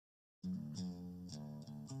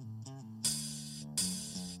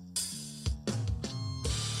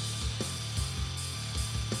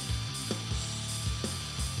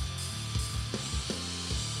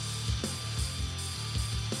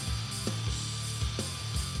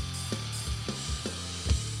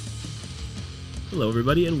Hello,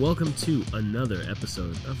 everybody, and welcome to another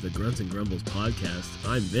episode of the Grunts and Grumbles podcast.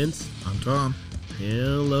 I'm Vince. I'm Tom.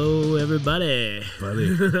 Hello, everybody.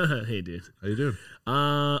 Buddy. Hey, dude. How you doing?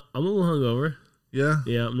 I'm a little hungover. Yeah?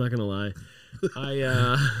 Yeah, I'm not gonna lie.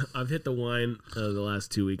 I've hit the wine the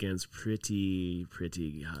last 2 weekends pretty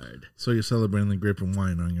hard. So you're celebrating the grape and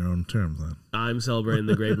wine on your own terms, then? I'm celebrating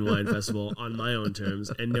the Grape and Wine Festival on my own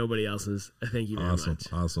terms and nobody else's. Thank you very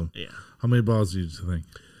much. Awesome. Yeah. How many balls do you think?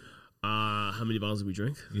 How many bottles did we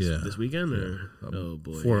drink? Yeah. This weekend? Or? Oh,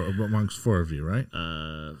 boy. Four, amongst four of you, right?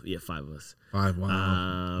 Yeah, 5 of us. 5,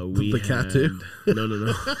 wow. We the cat too? No.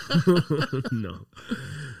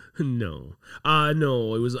 No.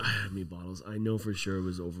 No, it was, how many bottles? I know for sure it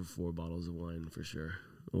was over 4 bottles of wine, for sure.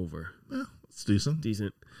 Over. Yeah, it's decent.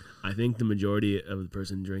 Decent. I think the majority of the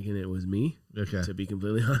person drinking it was me, Okay. to be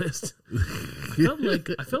completely honest.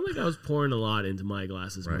 I felt like I was pouring a lot into my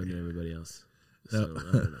glasses more than everybody else. So, I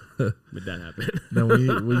don't know. But that happened. Now,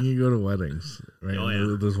 when you go to weddings, right, Oh,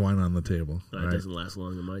 yeah. there's wine on the table, It right? doesn't last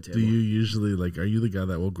long on my table. Do you usually, are you the guy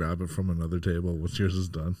that will grab it from another table once yours is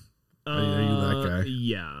done? Are you that guy?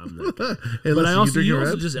 Yeah, I'm that guy. Hey, But listen, you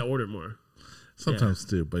also just order more. Sometimes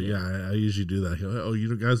too, but I usually do that. Oh,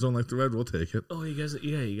 you guys don't like the red? We'll take it. Oh, you guys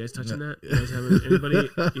touching that? You guys having anybody? You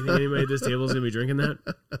think anybody at this table is gonna be drinking that?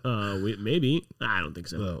 Maybe. I don't think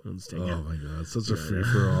so. Oh, Let's take it. My god, such a free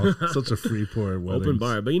for all, such a free pour at weddings. Open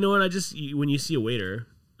bar. But you know what? When you see a waiter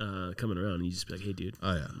coming around, you just be like, "Hey, dude,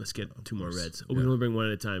 let's get 2 more reds. Oh, we can only bring one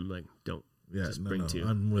at a time." Like, don't. Yeah, just bring 2.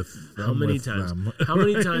 I'm with. How many with times? them. How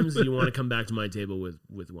many times do you want to come back to my table with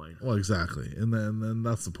wine? Well, exactly, and then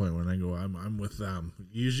that's the point when I go. I'm with them.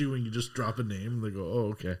 Usually, when you just drop a name, they go, "Oh,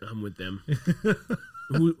 okay." I'm with them.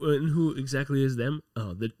 Who exactly is them?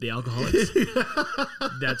 Oh, the alcoholics.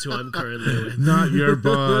 That's who I'm currently with. Not your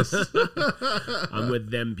boss. I'm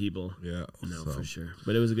with them people. Yeah, no, for sure.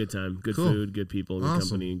 But it was a good time. Good food, good people, good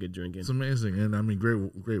company, and good drinking. It's amazing, and I mean,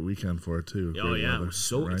 great weekend for it too. Oh great yeah,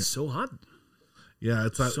 weather, it's so hot. Yeah,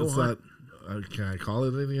 it's that. So it's hot. that. Can I call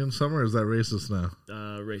it Indian summer? Or is that racist now?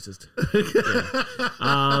 Racist.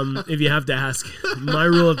 Yeah. If you have to ask, my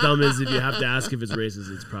rule of thumb is if you have to ask if it's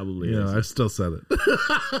racist, it's probably racist. I still said it.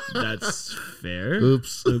 That's fair.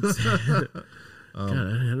 Oops. God, I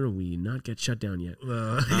don't know. We not get shut down yet.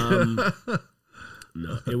 No,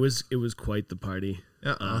 it was quite the party.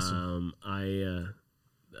 Yeah, awesome.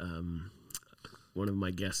 One of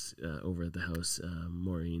my guests over at the house,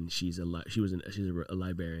 Maureen, she's a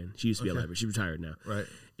librarian. She used to be a librarian. She's retired now. Right.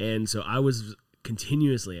 And so I was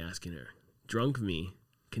continuously asking her,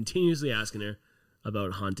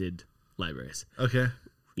 about haunted libraries. Okay.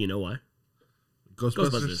 You know why?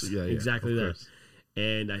 Ghostbusters. Yeah, exactly that. Course.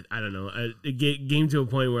 And I don't know. It came to a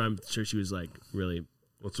point where I'm sure she was like, really,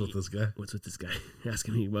 What's with this guy?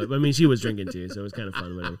 Asking me. But I mean, she was drinking too, so it was kind of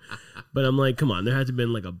fun, whatever. But I'm like, come on, there had to have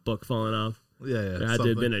been like a book falling off. Yeah. There had to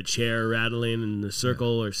have been a chair rattling in the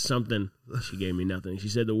circle or something. She gave me nothing. She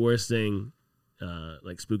said the worst thing,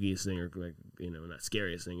 like spookiest thing, or like, not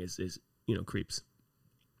scariest thing is creeps.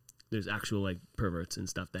 There's actual like perverts and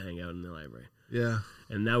stuff that hang out in the library. Yeah.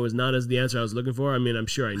 And that was not as the answer I was looking for. I mean, I'm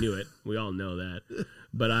sure I knew it. We all know that.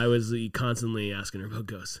 But I was constantly asking her about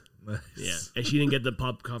ghosts. Nice. Yeah. And she didn't get the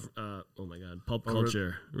pulp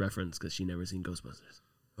culture reference because she never seen Ghostbusters.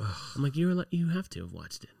 I'm like, you have to have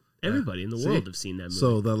watched it. Everybody in the world have seen that movie.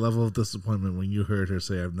 So that level of disappointment when you heard her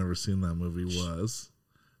say, "I've never seen that movie," was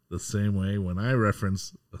the same way when I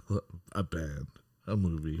referenced a band, a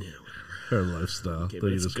movie, her lifestyle. Okay,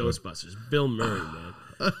 but it's Ghostbusters. Bill Murray, man.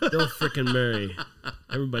 Bill frickin' Murray.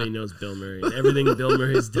 Everybody knows Bill Murray and everything Bill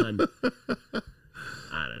Murray's done.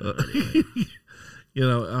 I don't know.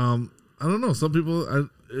 Anyway. I don't know. Some people,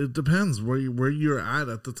 it depends where you're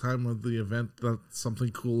at the time of the event that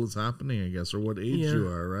something cool is happening, I guess, or what age you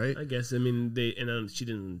are, right? I guess. I mean, she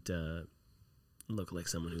didn't look like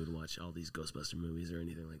someone who would watch all these Ghostbuster movies or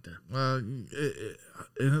anything like that.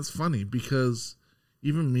 And it's funny because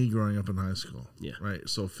even me growing up in high school, right?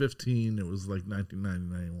 So 15, it was like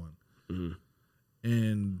 1990, 91. Mm-hmm.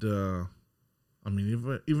 And, I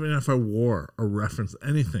mean, even if I wore or referenced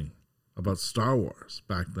anything about Star Wars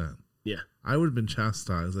back then, I would have been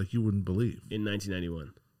chastised like you wouldn't believe. In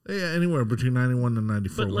 1991. Yeah, anywhere between 91 and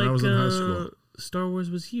 94 but when I was in high school. Star Wars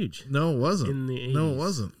was huge. No, it wasn't. In the 80s. No, it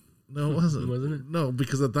wasn't. Wasn't it? No,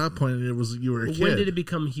 because at that point you were a kid. When did it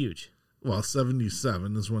become huge? Well,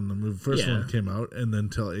 77 is when the first one came out, and then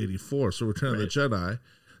till 84. So Return of the Jedi.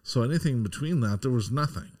 So anything between that, there was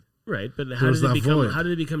nothing. Right, but how did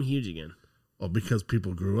it become huge again? Well, because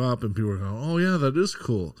people grew up and people were going, "Oh yeah, that is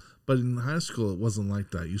cool." But in high school, it wasn't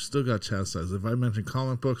like that. You still got chastised. If I mentioned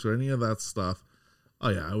comic books or any of that stuff, oh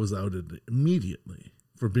yeah, I was outed immediately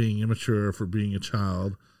for being immature, for being a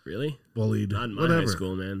child. Really? Bullied. Not in my whatever. high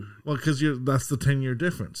school, man. Well, because that's the 10-year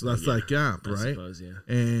difference. That's that gap, right? I suppose, yeah.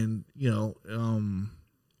 And,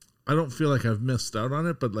 I don't feel like I've missed out on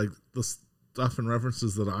it, but like the stuff and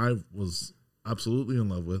references that I was absolutely in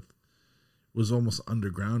love with was almost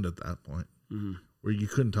underground at that point, where you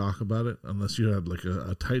couldn't talk about it unless you had like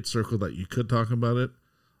a tight circle that you could talk about it.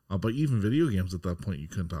 But even video games at that point you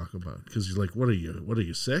couldn't talk about because you're like, what are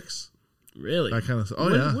you, 6? Really? That kind of.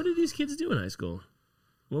 What did these kids do in high school?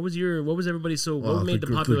 What was everybody what made the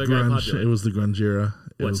popular guy grunge, popular? It was the grunge era.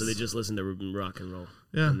 So they just listened to rock and roll.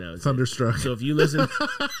 Yeah, Thunderstruck. So if you listen,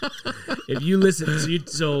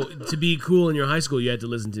 so to be cool in your high school, you had to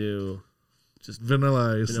listen to just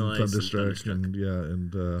Vanilla Ice and Thunderstruck.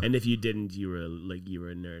 And if you didn't, you were a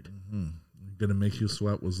nerd. Mm-hmm. Gonna Make You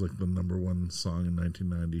Sweat was like the #1 song in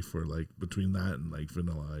 1990 for like between that and like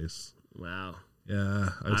Vanilla Ice. Wow. Yeah,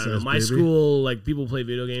 I don't know. My school, like people play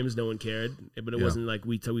video games, no one cared, but it wasn't like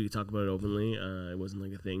we talk about it openly. It wasn't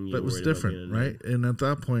like a thing. But it was different, right? And at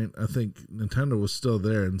that point, I think Nintendo was still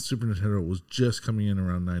there, and Super Nintendo was just coming in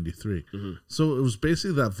around '93. Mm-hmm. So it was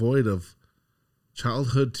basically that void of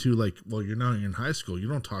childhood to like, well, you're now in high school. You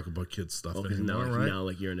don't talk about kids stuff anymore, right? Now,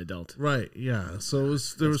 like you're an adult, right? Yeah. So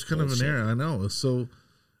there was kind of an era. I know. So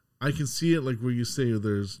I can see it like where you say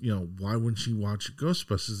there's, why wouldn't she watch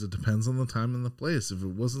Ghostbusters? It depends on the time and the place. If it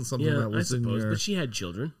wasn't something that was in your... but she had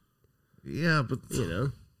children. Yeah, but...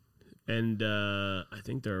 And I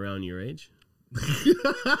think they're around your age.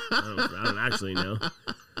 I don't actually know.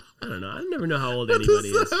 I don't know. I never know how old anybody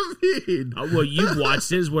is. What does that mean? Well, you've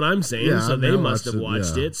watched it is what I'm saying, so they must have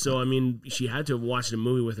watched it. it. So, I mean, she had to have watched a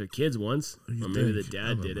movie with her kids once. Or maybe the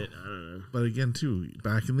dad did it. I don't know. But again, too,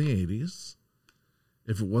 back in the 80s...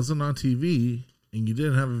 If it wasn't on TV and you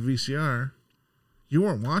didn't have a VCR, you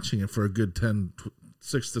weren't watching it for a good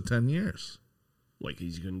 6 to 10 years. Like,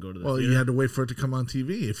 because you couldn't go to the theater? You had to wait for it to come on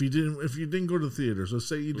TV. If you didn't go to the theater, so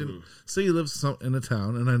say you didn't, say you lived in a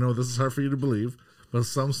town, and I know this is hard for you to believe, but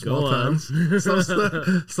some small towns,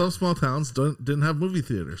 some small towns didn't have movie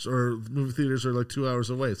theaters, or movie theaters are like 2 hours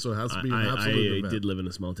away, so it has to be an absolute event. I did live in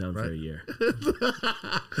a small town for a year.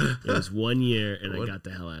 It was 1 year, and I got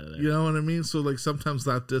the hell out of there. You know what I mean? So like sometimes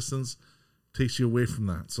that distance takes you away from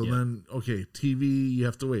that. So then, okay, TV, you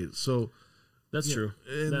have to wait. So that's true.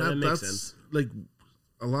 That makes sense. Like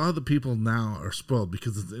a lot of the people now are spoiled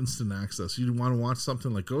because it's instant access. You want to watch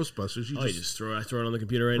something like Ghostbusters, I throw it on the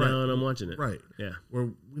computer now and I'm watching it. Right. Yeah. Where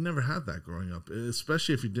we never had that growing up,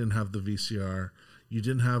 especially if you didn't have the VCR. You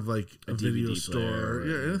didn't have like a video store.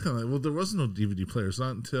 Yeah, anything like. Well, there was no DVD players,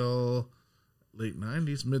 not until late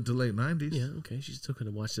 90s, mid to late 90s. Yeah, okay. She still could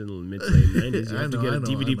have watched it in the mid to late 90s. You have to get a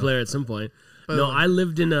DVD player at some point. But I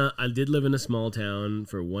did live in a small town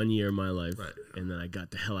for 1 year of my life. Right. And then I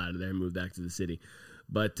got the hell out of there and moved back to the city.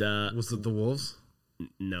 But was it the Wolves?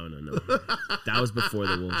 No. That was before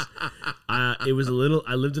the Wolves. It was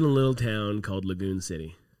I lived in a little town called Lagoon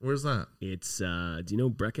City. Where's that? It's do you know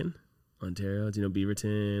Brecon, Ontario? Do you know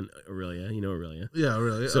Beaverton, Aurelia? You know Aurelia? Yeah,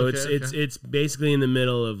 Aurelia. So it's basically in the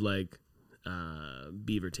middle of like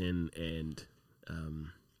Beaverton and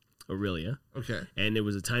Aurelia. Okay. And it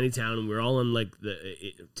was a tiny town, and we were all in like the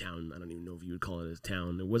town. I don't even know if you would call it a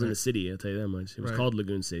town. It wasn't a city, I'll tell you that much. It was called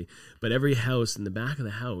Lagoon City. But every house, in the back of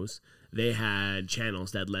the house, they had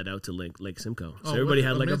channels that led out to Lake Simcoe. So everybody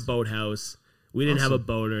had like a boathouse. We didn't have a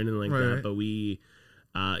boat or anything like that, but we,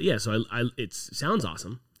 so it sounds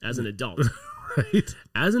awesome as an adult. Right.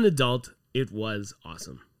 As an adult, it was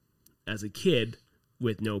awesome. As a kid,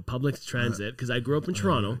 with no public transit, because I grew up in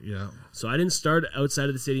Toronto. So I didn't start outside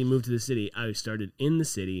of the city and move to the city. I started in the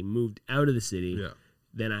city, moved out of the city. Yeah.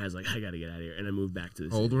 Then I was like, I got to get out of here. And I moved back to the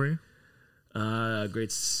city. How old were you?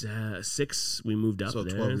 Grade 6, we moved up there.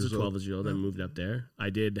 12 years old. I moved up there. I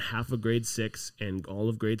did half of grade 6 and all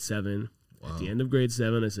of grade 7. Wow. At the end of grade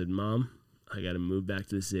 7, I said, Mom, I got to move back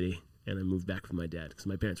to the city. And I moved back with my dad because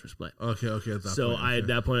my parents were split. Okay. At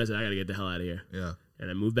that point, I said, I got to get the hell out of here. Yeah. And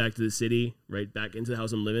I moved back to the city, right back into the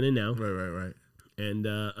house I'm living in now. Right. And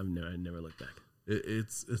I never looked back.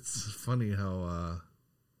 It's funny how,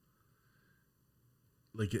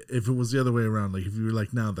 like, if it was the other way around, like, if you were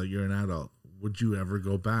like now that you're an adult, would you ever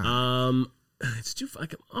go back? It's too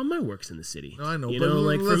like all my work's in the city. No, I know. But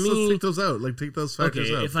like for me, let's take those out. Like take those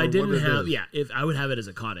factors out. If I didn't have, if I would have it as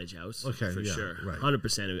a cottage house, for sure, right.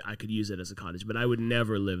 100%. I could use it as a cottage, but I would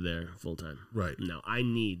never live there full time. Right. No, I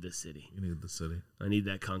need the city. You need the city. I need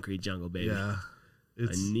that concrete jungle, baby. Yeah.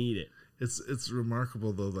 I need it. It's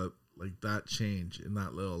remarkable though that like that change in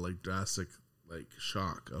that little like drastic like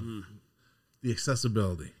shock of the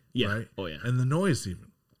accessibility. Yeah. Right? Oh yeah. And the noise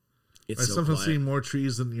even. It's I so sometimes quiet. see more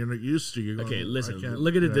trees than you're not used to. You're going, Okay, I listen. can't-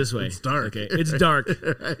 Look at it this way. It's dark. Okay, it's dark.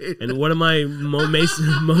 Right? And what am I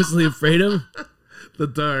mostly afraid of? The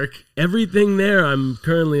dark. Everything there, I'm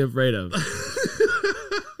currently afraid of.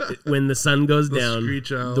 When the sun goes down,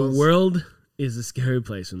 screech owls. the world is a scary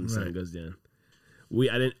place when the sun Right. goes down.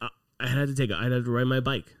 I had to ride my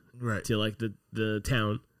bike Right. to like the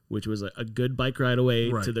town, which was a good bike ride away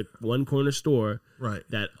Right. to the one corner store Right.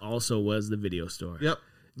 that also was the video store. Yep.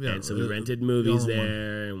 Yeah. And so we rented movies all in one.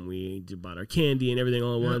 there, and we bought our candy and everything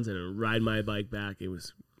all at Yep. once, and ride my bike back. It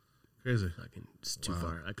was Crazy. fucking just too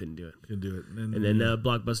far. I couldn't do it. Can do it. And then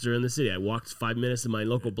Blockbuster in the city. I walked 5 minutes to my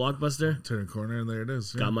local Blockbuster, turn a corner and there it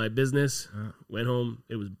is. got my business, Yeah. went home.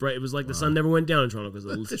 It was bright. It was like the sun never went down in Toronto because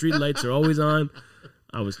the street lights are always on.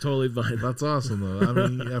 I was totally fine. That's awesome though. I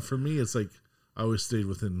mean, yeah, for me, it's like I always stayed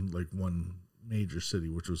within like one major city,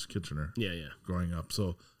 which was Kitchener. Yeah, yeah. Growing up,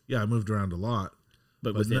 so yeah, I moved around a lot,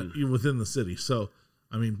 But within the city. So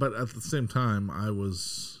I mean, but at the same time, I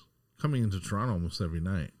was coming into Toronto almost every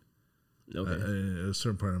night. okay. At a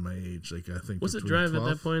certain part of my age, like I think. What's the between drive 12, at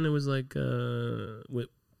that point? It was like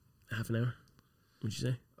half an hour. Would you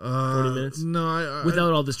say 40 minutes? No, I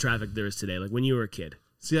Without all this traffic there is today, like when you were a kid.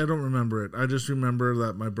 see. I don't remember it. I just remember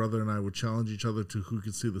that my brother and I would challenge each other to who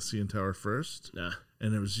could see the CN Tower first, Nah.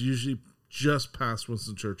 and it was usually just past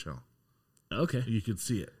Winston Churchill. Okay. You could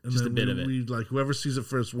see it, and Just a then bit of it. We like whoever sees it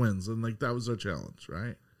first wins, and like that was our challenge,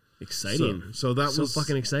 right? Exciting. So that So was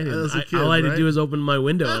fucking exciting. as a kid, all I had to right? do was open my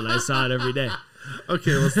window and I saw it every day.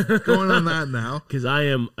 Okay, let's going on that now. Because I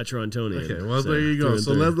am a Torontonian. Okay, well so there you through go. and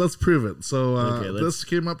So through. let's prove it. So Okay, this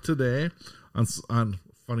came up today on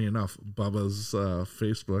funny enough Bubba's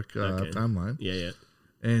Facebook Okay. timeline, Yeah, yeah.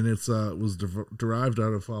 and it's was derived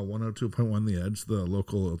out of 102.1 The Edge, the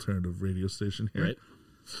local alternative radio station here.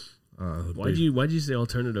 Right. Why'd you say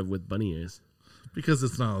alternative with bunny ears? Because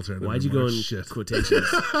it's not alternative. Why'd you go anymore. in shit? quotations?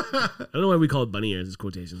 I don't know why we call it bunny ears. It's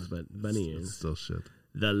quotations, but bunny It's ears. still shit.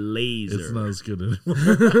 The laser. It's not as good anymore.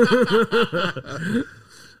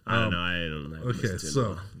 I don't know. I don't know. Okay,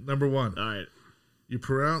 so number one, all right. you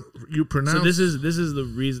pronounce. So this is the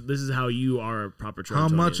reason. This is how you are a proper Torontonian. How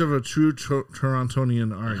much of a true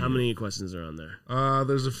Torontonian are you? How many questions are on there?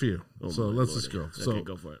 There's a few. So my let's lordy. just go. Okay, So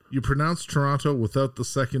go for it. you pronounce Toronto without the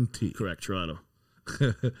second T. Correct. Toronto.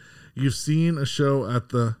 You've seen a show at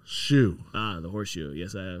the Shoe. The Horseshoe.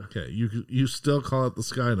 Yes, I have. Okay, you still call it the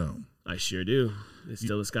Sky Dome. I sure do. It's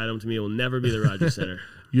still the Sky Dome to me. It will never be the Rogers Center.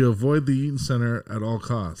 You avoid the Eaton Center at all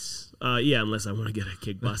costs. Yeah, unless I want to get a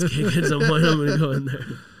kickbox kick at some point, I'm going to go in there.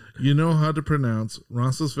 You know how to pronounce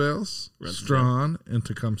Roncesvalles, Roncesvalles. Strawn, and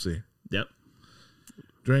Tecumseh. Yep.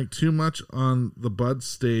 Drank too much on the Bud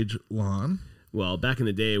Stage lawn. Well, back in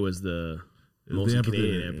the day, it was the most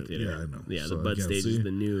Canadian amphitheater. Yeah, I know. Yeah, So the Bud again, Stage see? is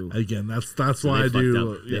the new. Again, that's So why they I fucked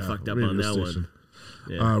do. up. They fucked up radio on that one. station.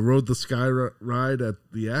 Yeah. Rode the Sky Ride at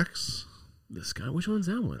the X. The Sky. Which one's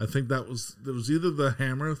that one? I think there was either the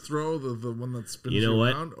hammer throw, the one that spins You know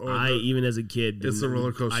what? around, or Even as a kid, It's the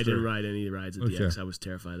roller coaster. I didn't ride any rides at the Okay. X. I was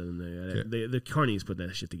terrified of them. Okay. The Carnies put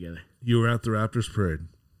that shit together. you were at the Raptors parade.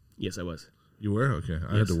 Yes, I was. You were okay.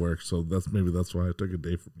 I had to work, so that's why I took a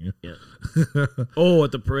day from you. Yeah. Oh,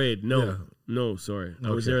 at the parade? No, Yeah. no, sorry. I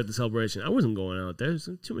was Okay. there at the celebration. I wasn't going out there. There's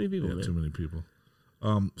too many people. Yeah, man. too many people.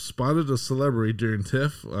 Spotted a celebrity during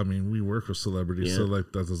TIFF. I mean, we work with celebrities, so Yeah.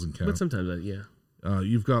 like that doesn't count. But sometimes, yeah.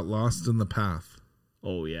 You've got lost in the path.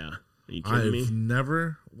 Oh yeah. Are you kidding me? I've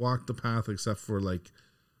never walked the path except for like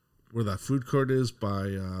where that food court is by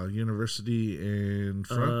University and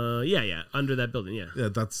front. Yeah. Under that building, yeah. Yeah,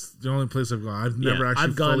 that's the only place I've gone. I've never actually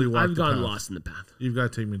I've gone, fully walked I've gone the path. lost in the path. You've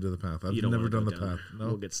got to take me to the path. I've You don't never wanna done go the down path. there. No,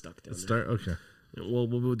 We'll get stuck down there. start. Okay. We'll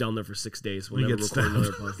go down there for 6 days. We'll We never get record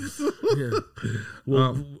another podcast. Yeah.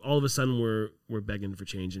 Well, all of a sudden we're begging for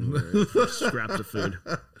change and we're for scraps of food.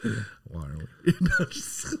 Why are we?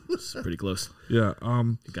 It's pretty close. Yeah.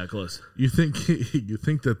 It got close. You think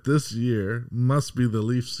that this year must be the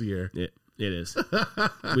Leafs year? It is.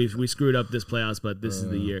 we screwed up this playoffs, but this is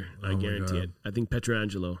the year. I oh my guarantee God. it. I think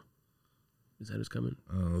Pietrangelo. Is that who's coming?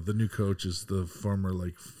 The new coach is the former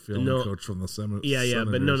film coach from the Senators. Yeah,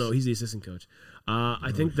 but no, he's the assistant coach.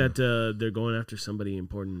 I think that they're going after somebody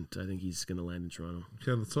important. I think he's going to land in Toronto.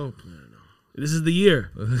 Okay, let's hope. I don't know. This is the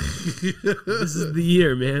year. This is the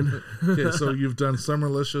year, man. Okay, so you've done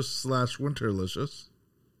Summerlicious / Winterlicious.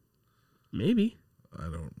 Maybe.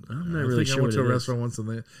 I'm not really think sure I went what to a it is. restaurant once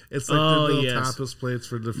and it's like Oh, the little yes. tapas plates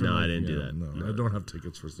for different. No, I didn't do that. No, No. I don't have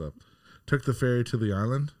tickets for stuff. Took the ferry to the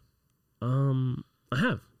island. I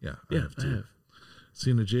have. Yeah, Yeah, I have I too. have.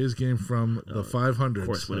 Seen a Jays game from the 500s. Of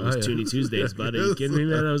course, when it was yeah. Toonie Tuesdays, bud. Are you kidding me,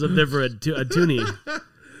 man? I was up there for a toonie.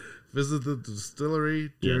 Visit the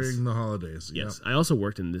distillery during the holidays. Yes. Yep. I also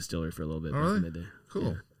worked in the distillery for a little bit back in the day.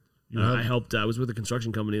 Cool. Yeah. I helped. I was with a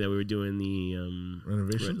construction company that we were doing the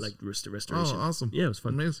renovations, restoration. Oh, awesome! Yeah, it was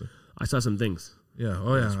fun. Amazing. I saw some things. Yeah.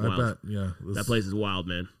 Oh, yeah. I bet. Yeah. That place is wild,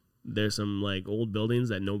 man. There's some like old buildings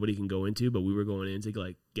that nobody can go into, but we were going in to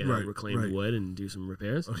like get out reclaimed wood and do some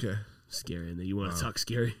repairs. Okay. Scary. And then you want to talk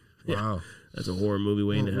scary? Wow. Yeah. That's a horror movie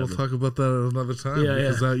waiting to happen. We'll talk about that another time. Yeah,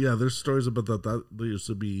 because there's stories about that. That used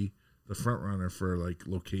to be the front runner for like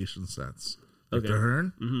location sets. Like the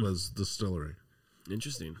Hearn was distillery.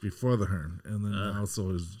 Interesting. Before the Hearn, and then now it's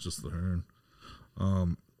always just the Hearn.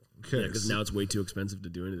 Okay. Yeah, because now it's way too expensive to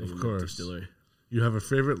do anything in the distillery. You have a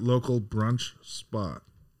favorite local brunch spot?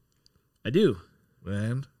 I do.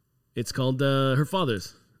 And? It's called Her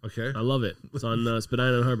Father's. Okay. I love it. It's on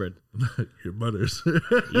Spadina and Hubbard. Your mother's.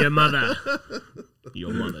 Your mother.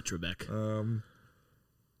 Your mother, Trebek.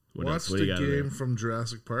 Watched the game from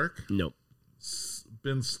Jurassic Park? Nope.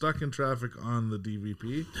 Been stuck in traffic on the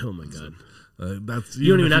DVP? Oh, my God. That's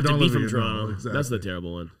you don't even have to be from Toronto. Exactly. That's the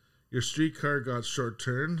terrible one. Your streetcar got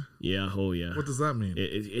short-turned? Yeah, oh, yeah. What does that mean?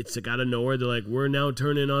 It's out of nowhere. They're like, we're now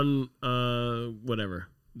turning on whatever.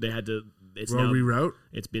 They had to... It's now reroute?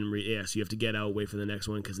 It's been so you have to get out, wait for the next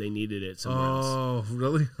one because they needed it somewhere else. Oh,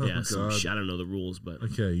 really? Yeah, I don't know the rules, but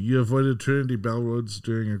okay. You avoided Trinity Bell Roads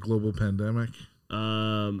during a global pandemic.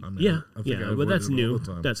 But that's new.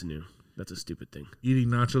 That's new. That's a stupid thing. Eating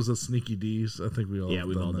nachos at Sneaky D's. I think we've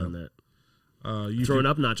all done that. Throwing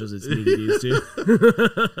up nachos at Sneaky D's too.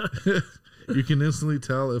 You can instantly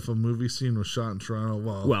tell if a movie scene was shot in Toronto.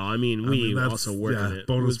 Well, I mean, we also work on it.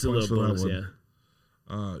 Bonus points for bonus, that one. Yeah.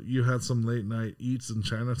 You had some late night eats in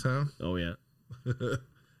Chinatown. Oh yeah.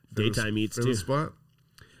 Daytime eats too. Spot?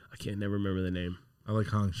 I can't never remember the name. I like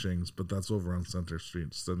Hong Shing's, but that's over on Center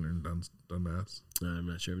Street, Center in Dundas. I'm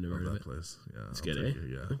not sure. I've never heard of that place. Yeah, it's good, eh?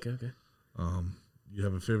 Yeah. Okay. You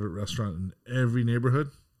have a favorite restaurant in every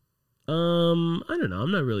neighborhood? I don't know.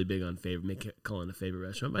 I'm not really big on calling a favorite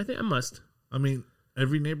restaurant, but I think I must. I mean,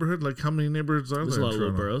 every neighborhood. Like, how many neighborhoods are there? There's a lot of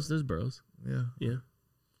little boroughs. There's boroughs. Yeah.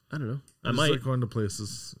 I don't know. I might like going to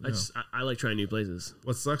places. I like trying new places.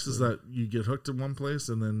 What sucks is that you get hooked in one place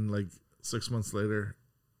and then like 6 months later,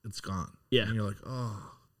 it's gone. Yeah, and you're like,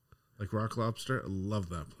 oh, like Rock Lobster. I love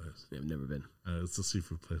that place. Yeah, I've never been. It's a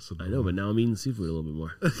seafood place. So I know, but now I'm eating seafood a little bit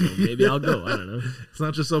more. So maybe I'll go. I don't know. It's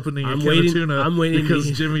not just opening a can of tuna. I'm waiting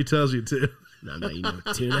because Jimmy tells you to. No, I'm not eating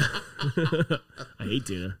tuna. I hate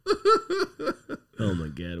tuna. Oh my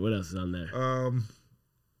God! What else is on there?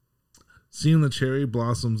 Seeing the cherry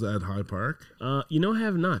blossoms at High Park? I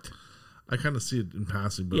have not. I kind of see it in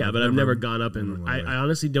passing, but I've never gone up, and I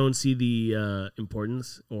honestly don't see the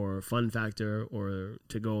importance or fun factor or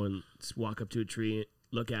to go and walk up to a tree,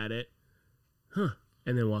 look at it, and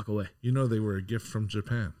then walk away. You know, they were a gift from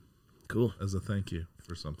Japan. Cool. As a thank you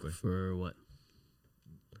for something. For what?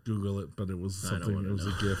 Google it, but it was something. It was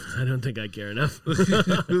a gift. I don't think I care enough.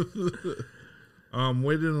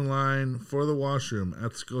 Waited in line for the washroom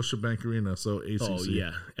at Scotiabank Arena, so ACC. Oh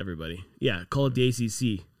yeah, everybody. Yeah, call it the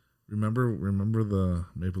ACC. Remember the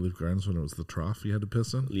Maple Leaf Gardens when it was the trough you had to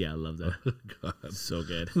piss in? Yeah, I love that. God. So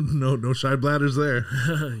good. No shy bladders there.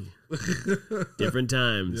 Different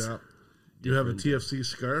times. Yeah. Do you have a TFC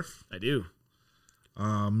scarf? I do.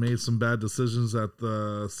 Made some bad decisions at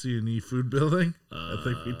the C&E food building. I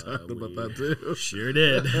think we talked about that too. Sure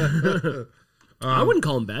did. I wouldn't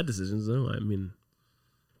call them bad decisions though. I mean,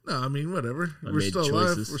 no, I mean whatever. We're still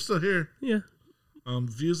alive. We're still here. Yeah.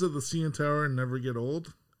 Views of the CN Tower never get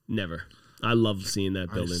old. Never. I love seeing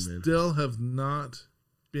that building. I still have not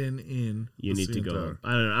been in. You need to go. Tower.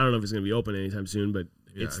 I don't know if it's going to be open anytime soon, but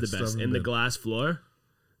it's the best. And the glass floor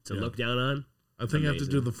to look down on. I think I have to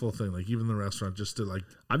do the full thing, like even the restaurant, just to like.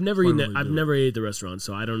 I've never eaten. I've never ate at the restaurant,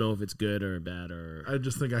 so I don't know if it's good or bad or. I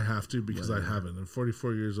just think I have to because I haven't. I'm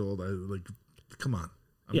 44 years old. I like. Come on.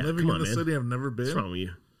 I'm living in the city. I've never been. What's wrong with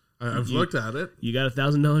you? I've looked at it. You got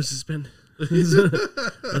 $1,000 to spend.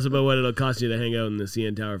 That's about what it'll cost you to hang out in the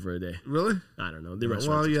CN Tower for a day. Really? I don't know. The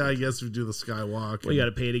restaurant. Well, yeah, I guess we do the Skywalk. Well, you got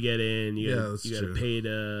to pay to get in. You got to pay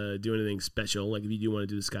to do anything special. Like if you do want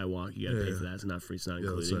to do the Skywalk, you got to pay for that. It's not free. It's not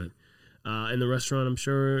included. Right. In the restaurant, I'm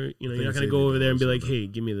sure you're not going to go over there and be like, "Hey,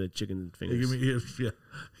 give me the chicken fingers."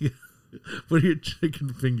 What are your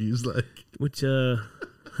chicken fingies like?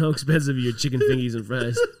 How expensive are your chicken fingies and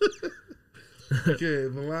fries? Okay,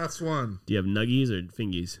 the last one. Do you have nuggies or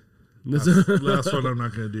fingies? Last one I'm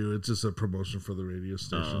not going to do. It's just a promotion for the radio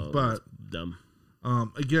station. But dumb.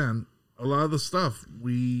 Again, a lot of the stuff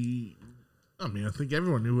I think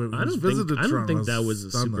everyone knew it was visited Toronto. I don't think that was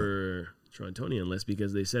a super Torontonian list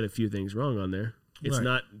because they said a few things wrong on there. It's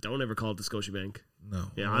not. Don't ever call it the Scotiabank. No.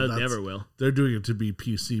 Yeah, I never will. They're doing it to be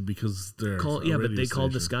PC because they're but they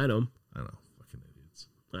called the Skydome. I know, fucking idiots.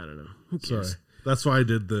 I don't know. Who cares? Sorry. That's why I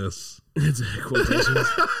did this. It's quotations.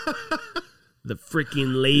 The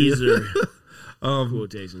freaking laser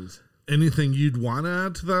quotations. Anything you'd want to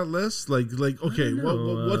add to that list? Like okay,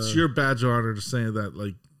 what's your badge of honor to say that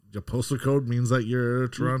like your postal code means that you're a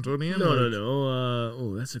Torontonian?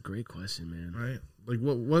 No. That's a great question, man. Right? Like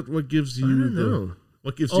what gives you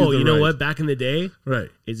what gives you the you know right? what? Back in the day, right?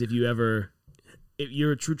 Is if you're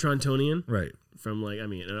a true Torontonian, right? From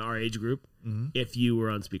in our age group, if you were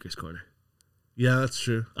on Speaker's Corner. Yeah, that's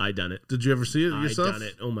true. I done it. Did you ever see it yourself? I done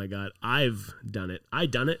it. Oh my God, I've done it. I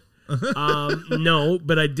done it. No,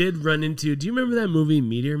 but I did run into. Do you remember that movie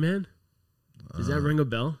Meteor Man? Does that ring a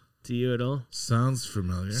bell to you at all? Sounds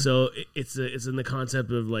familiar. So it's in the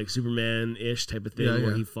concept of like Superman-ish type of thing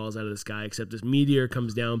where he falls out of the sky. Except this meteor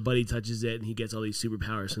comes down, Buddy touches it, and he gets all these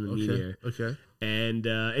superpowers from the meteor. Okay. And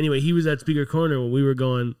anyway, he was at Speaker Corner when we were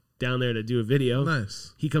going down there to do a video.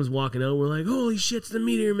 Nice. He comes walking out. We're like, holy shit, it's the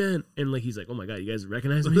Meteor Man. And like he's like, oh my God, you guys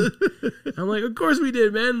recognize me? I'm like, of course we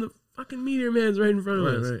did, man. The fucking Meteor Man's right in front of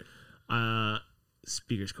us. Right.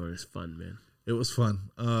 Speaker's Corner is fun, man. It was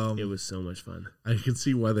fun. It was so much fun. I can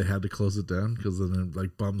see why they had to close it down because then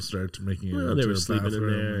like bums started making it. Well, they were sleeping in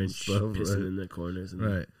there and stuff, pissing in the corners. And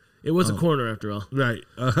right. It was a corner after all. Right.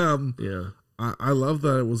 Yeah. I love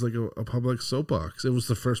that it was like a public soapbox. It was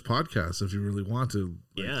the first podcast, if you really want to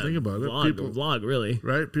think about it. Vlog, really.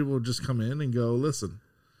 Right? People would just come in and go, listen,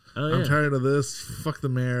 Oh, I'm tired of this. Fuck the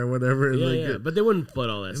mayor, whatever. Yeah, but they wouldn't put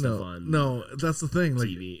all that stuff on. No, that's the thing. Like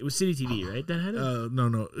TV. It was City TV, right? That had it.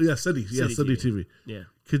 No. Yeah, City TV. Yeah.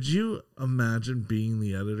 Could you imagine being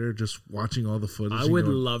the editor, just watching all the footage? I would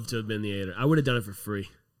love to have been the editor. I would have done it for free.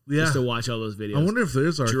 Yeah. Just to watch all those videos. I wonder if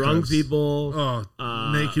there's archives. Drunk people.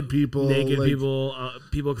 Naked people.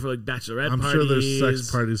 People for like bachelorette parties. I'm sure there's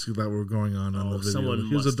sex parties that were going on the video. Someone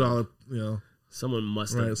Here's $1, Someone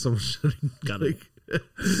must have. Right, someone should got it. I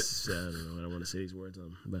don't know. I don't want to say these words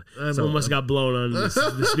on, but someone must have got blown on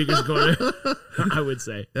the Speaker's Corner. I would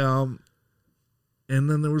say. And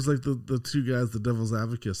then there was like the two guys, the Devil's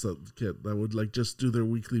Advocates that would like just do their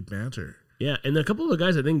weekly banter. Yeah, and a couple of the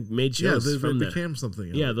guys I think made shows they became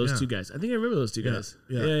something. Yeah, those two guys. I think I remember those two guys.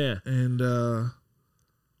 Yeah. And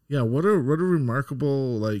what a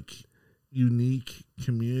remarkable, like, unique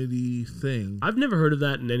community thing. I've never heard of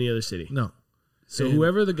that in any other city. No. So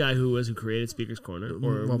whoever the guy who created Speaker's Corner,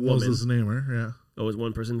 or what was his name? Yeah. Oh, it was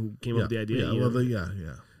one person who came up with the idea.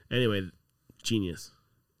 Yeah. Anyway, genius.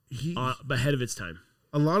 Ahead of its time.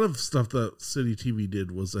 A lot of stuff that City TV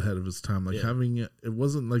did was ahead of its time. Like having it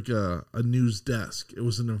wasn't like a news desk. It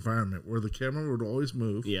was an environment where the camera would always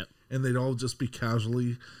move. Yeah. And they'd all just be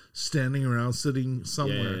casually standing around, sitting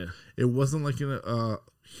somewhere. Yeah. It wasn't like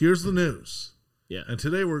here's the news. Yeah. And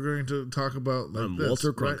today we're going to talk about like this.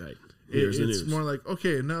 Walter Cronkite. Right? It's more like,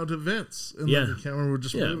 okay, now to Vince. And then the camera would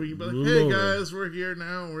just move. You'd be like, hey guys, we're here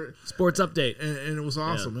now. We're sports update. And it was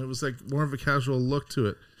awesome. Yeah. It was like more of a casual look to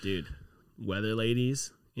it. Dude. Weather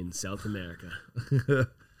ladies in South America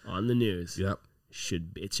on the news. Yep.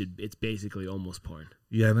 It's basically almost porn.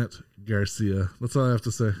 Janet Garcia. That's all I have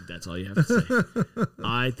to say. That's all you have to say.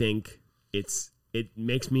 I think it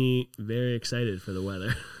makes me very excited for the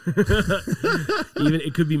weather. Even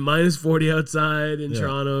it could be minus 40 outside in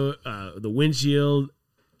Toronto. The wind chill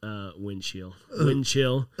with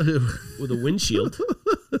a windshield.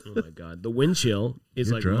 Oh my God, the wind chill is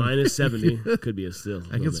like drunk. Minus 70. Could be a still.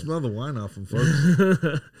 I can smell the wine off them,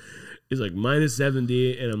 folks. It's like minus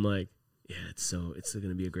 70, and I'm like, yeah, it's still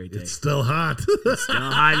gonna be a great day. It's still hot. It's still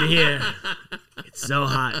hot in here. It's so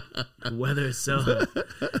hot. The weather is so hot.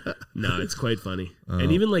 No, it's quite funny.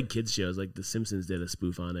 And even like kids shows, like The Simpsons did a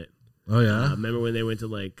spoof on it. Oh yeah. Remember when they went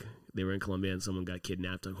to they were in Colombia and someone got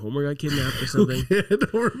kidnapped? Like Homer got kidnapped or something. Okay, I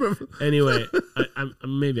don't remember. Anyway,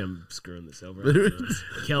 maybe I'm screwing this over.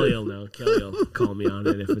 Kelly will know. Kelly will call me on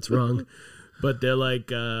it if it's wrong. But they're like,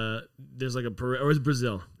 there's like a parade, or it's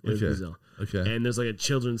Brazil. It was Brazil. Okay. And there's like a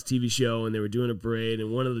children's TV show, and they were doing a parade,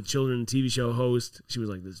 and one of the children's TV show hosts, she was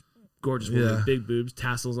like this gorgeous woman with big boobs,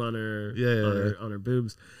 tassels on her, on her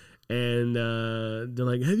boobs. And they're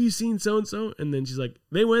like, have you seen so-and-so? And then she's like,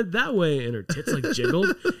 they went that way. And her tits like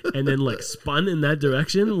jiggled and then like spun in that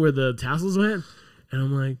direction where the tassels went. And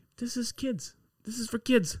I'm like, this is kids. This is for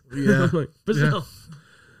kids. Yeah. I'm like, Brazil.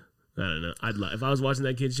 Yeah. I don't know. If I was watching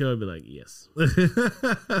that kids show, I'd be like, yes.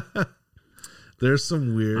 There's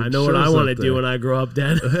some weird I know what I want to do when I grow up,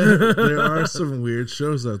 Dad. There are some weird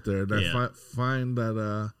shows out there. And I find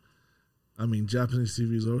that... Japanese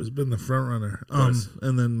TV has always been the front runner.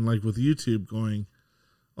 And then like with YouTube going,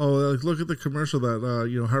 oh, like, look at the commercial that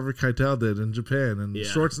Harvey Keitel did in Japan and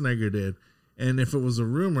Schwarzenegger did. And if it was a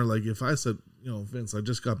rumor, like if I said, Vince, I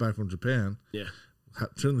just got back from Japan. Yeah.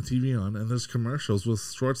 Turn the TV on, and there's commercials with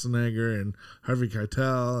Schwarzenegger and Harvey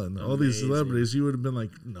Keitel and all these celebrities. You would have been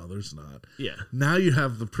like, no, there's not. Yeah. Now you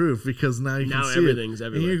have the proof because now you can see everything's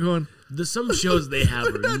everywhere. And you're going, some shows they have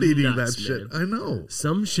are not eating nuts, that shit. Man. I know.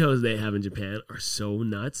 Some shows they have in Japan are so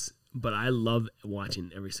nuts, but I love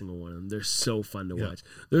watching every single one of them. They're so fun to watch.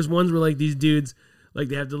 There's ones where like these dudes, like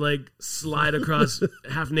they have to like slide across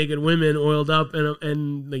half naked women oiled up,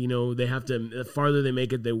 and they have to. The farther they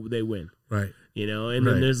make it, they win. Right. And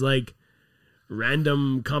then there's like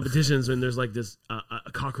random competitions when there's like this a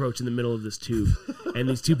cockroach in the middle of this tube, and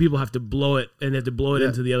these two people have to blow it, and they have to blow it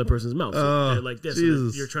into the other person's mouth. So like this, so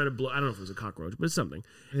you're trying to blow. I don't know if it was a cockroach, but it's something.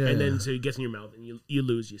 Yeah, and then so it gets in your mouth, and you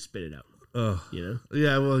lose. You spit it out. Yeah.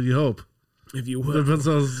 Well, you hope. If you will. I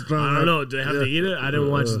don't know. Do they have to eat it? I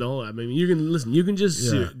didn't watch the whole. I mean, you can listen. You can just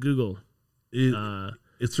Google.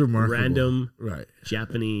 It's remarkable. Random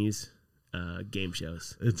Japanese game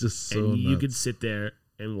shows. It's just so and you nuts. could sit there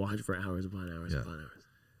and watch for hours upon hours upon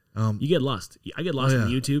hours. You get lost. I get lost on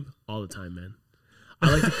YouTube all the time, man.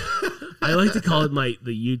 I like to call it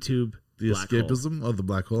the YouTube black escapism hole. Of the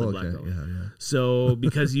black hole. Okay, black hole. Yeah. So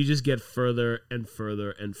because you just get further and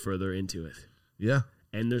further and further into it. Yeah.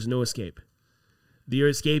 And there's no escape. Your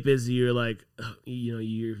escape is you're like,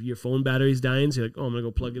 your phone battery's dying, so you're like, oh, I'm gonna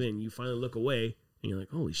go plug it in. You finally look away, and you're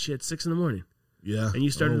like, holy shit, 6 a.m. Yeah. And you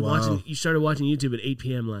started watching. You started watching YouTube at 8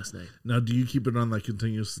 p.m. last night. Now, do you keep it on that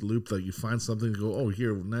continuous loop that you find something and go, oh,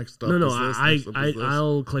 here, next up? No.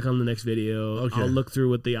 I'll click on the next video. Okay. I'll look through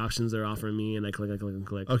what the options they're offering me, and I click.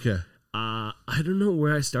 Okay. I don't know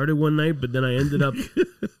where I started one night, but then I ended up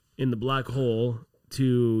in the black hole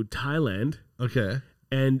to Thailand. Okay.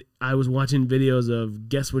 And I was watching videos of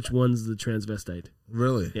guess which one's the transvestite.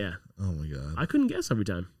 Really? Yeah. Oh my god. I couldn't guess every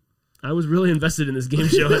time. I was really invested in this game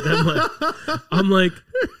show at that point. I'm like,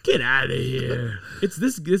 get out of here. It's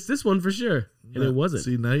this one for sure. And it wasn't.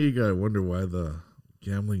 See, now you gotta wonder why the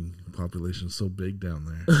gambling population is so big down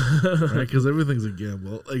there. Right? Because everything's a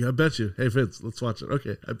gamble. Like, I bet you, hey Fitz, let's watch it.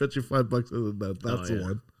 Okay. I bet you $5 that's the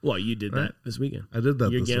one. Well, you did that this weekend. I did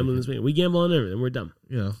that. You're gambling this weekend. We gamble on everything. We're dumb.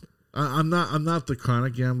 I'm not the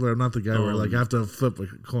chronic gambler. I'm not the guy where like I have to flip a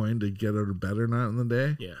coin to get out of bed or not in the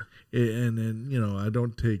day. Yeah. And then I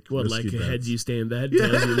don't take risky bets. Heads you stay in bed,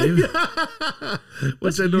 tails you leave.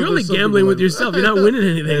 Which I know you're only gambling with yourself. You're not winning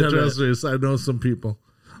anything. Trust me, I know some people.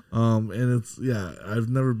 And it's I've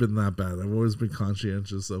never been that bad. I've always been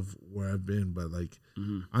conscientious of where I've been, but like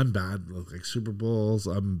I'm bad with like Super Bowls.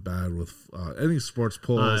 I'm bad with any sports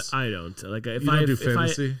polls. I don't like if you don't do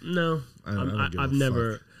fantasy. No, I've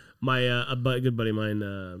never. Fuck. My a good buddy of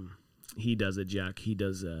mine, he does it. Jack, he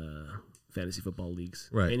does fantasy football leagues,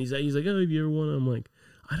 right? And he's like, oh, have you ever won? I'm like,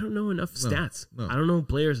 I don't know enough stats. No. I don't know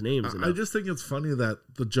players' names. I just think it's funny that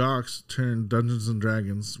the jocks turned Dungeons and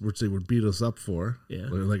Dragons, which they would beat us up for,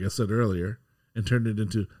 like I said earlier, and turned it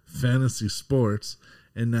into fantasy sports,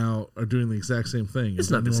 and now are doing the exact same thing.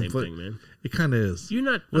 It's not the same thing, man. It kind of is. You're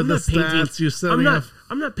not with the stats you're setting up.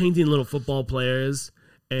 I'm not painting little football players.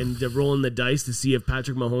 And they're rolling the dice to see if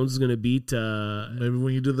Patrick Mahomes is going to beat maybe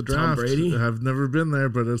when you do the draft. Tom Brady. I've never been there,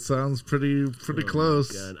 but it sounds pretty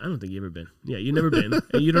close. God, I don't think you've ever been. Yeah, you've never been,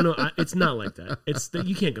 and you don't know. It's not like that.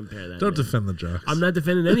 You can't compare that. Don't defend the jocks. I'm not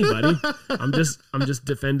defending anybody. I'm just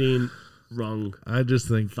defending wrong. I just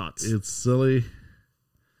think thoughts. It's silly.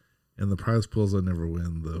 And the prize pools I never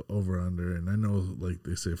win, the over-under. And I know, like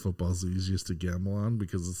they say, football's the easiest to gamble on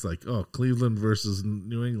because it's like, oh, Cleveland versus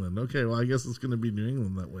New England. Okay, well, I guess it's going to be New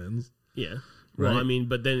England that wins. Yeah. Right? Well, I mean,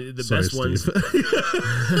 but then the best ones...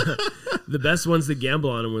 the best ones to gamble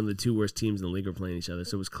on are when the two worst teams in the league are playing each other.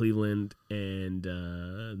 So it was Cleveland and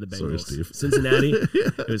the Bengals. Sorry, Steve. Cincinnati.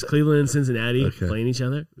 It was Cleveland and Cincinnati playing each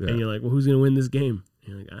other. Yeah. And you're like, well, who's going to win this game?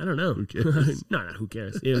 You're like, I don't know. Who cares? No, who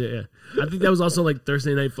cares? Yeah. I think that was also like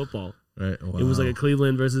Thursday Night Football. Right. Wow. It was like a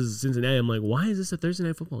Cleveland versus Cincinnati. I'm like, why is this a Thursday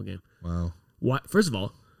Night Football game? Wow. Why? First of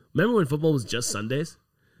all, remember when football was just Sundays?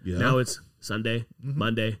 Yeah. Now it's Sunday,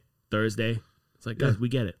 Monday, Thursday. It's like, guys, we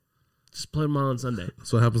get it. Just play them all on Sunday.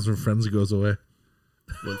 That's what happens when Friends goes away.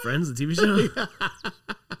 When Friends, the TV show?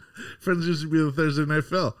 Friends used to be the Thursday Night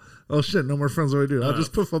Phil. Oh, shit, no more Friends. What do I do? I'll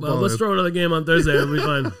just put football let's throw another game on Thursday. It'll be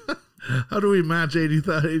fine. How do we match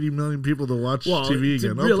 80 million people to watch TV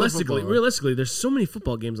again? Realistically, there's so many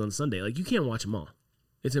football games on Sunday. Like, you can't watch them all.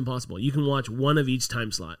 It's impossible. You can watch one of each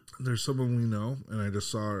time slot. There's someone we know, and I just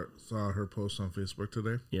saw her post on Facebook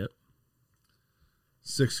today. Yep.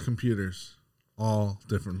 6 computers, all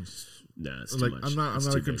different. Nah, it's too much. I'm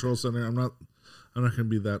not a control center. I'm not I'm not going to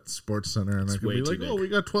be that Sports Center, and I can be like, big. oh, we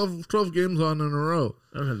got 12 games on in a row.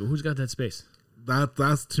 I don't have. Who's got that space?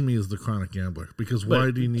 That's to me is the chronic gambler, because why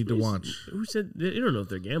do you need to watch? Who said you don't know if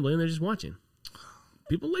they're gambling? They're just watching.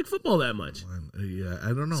 People like football that much. Yeah, I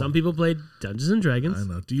don't know. Some people play Dungeons and Dragons. I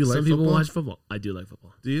know. Do you like Some football? people watch football. I do like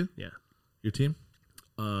football. Do you? Yeah. Your team?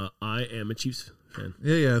 I am a Chiefs fan.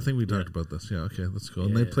 Yeah. I think we talked about this. Yeah. Okay, let's go.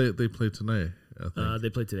 And they play tonight. I think. They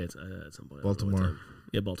play today at some point. Baltimore.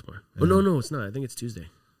 Yeah, Baltimore. Yeah. Oh no, it's not. I think it's Tuesday.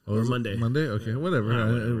 Or Monday. Monday? Okay, whatever.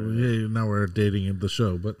 Yeah, now we're dating the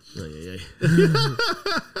show, but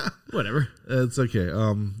whatever. It's okay.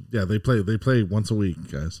 Yeah, they play once a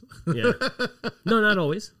week, guys. Yeah. No, not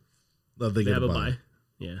always. No, they have a bye.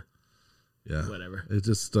 Yeah. Yeah. Whatever. It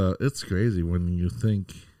just it's crazy when you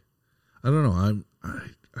think. I don't know.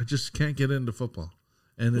 I just can't get into football,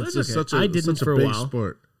 and it's just such a big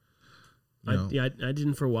sport. I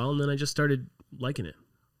didn't for a while, and then I just started liking it.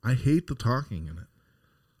 I hate the talking in it.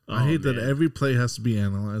 I hate that every play has to be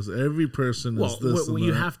analyzed. Every person is this. Well,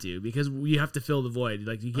 you have to, because you have to fill the void.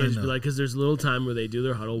 Like you can't just be like, because there's a little time where they do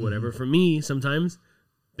their huddle, whatever. For me, sometimes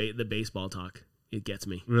the baseball talk, it gets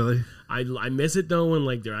me. Really? I miss it though when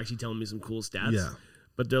like they're actually telling me some cool stats. Yeah.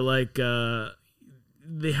 But they're like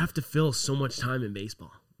they have to fill so much time in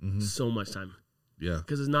baseball, so much time. Yeah.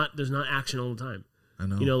 Because there's not action all the time. I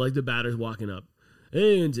know. You know, like the batter's walking up,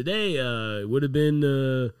 and today it would have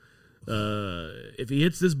been. If he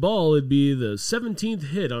hits this ball, it'd be the 17th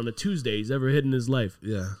hit on a Tuesday he's ever hit in his life.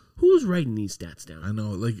 Yeah. Who's writing these stats down? I know.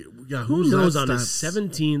 Like, yeah, who knows on a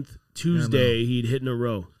 17th Tuesday he'd hit in a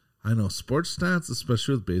row? I know. Sports stats,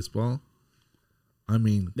 especially with baseball, I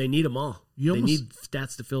mean, they need them all. They need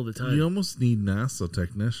stats to fill the time. You almost need NASA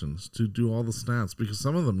technicians to do all the stats, because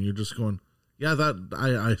some of them you're just going, yeah, that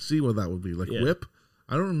I see what that would be. Like whip.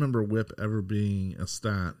 I don't remember whip ever being a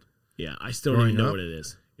stat. Yeah, I still don't even know what it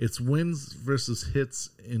is. It's wins versus hits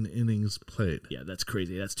in innings played. Yeah, that's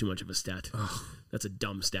crazy. That's too much of a stat. Ugh. That's a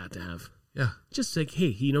dumb stat to have. Yeah. Just like, hey,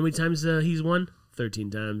 you know how many times he's won? 13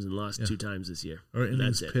 times and lost 2 times this year. Or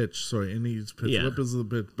innings pitch. Sorry, innings pitch. Yeah. Whip is the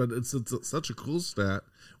pitch. But it's such a cool stat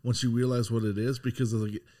once you realize what it is, because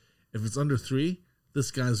like, if it's under 3, this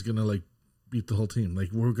guy's going to like beat the whole team.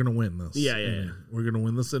 Like, we're going to win this. Yeah. We're going to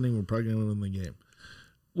win this inning. We're probably going to win the game.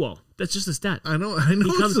 Well, that's just a stat. I know.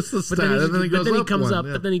 It's just a stat. But then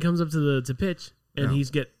he comes up to pitch, and he's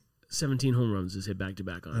get 17 home runs just hit back to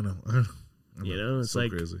back on. I know. You know, it's so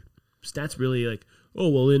like crazy. Stats really like, oh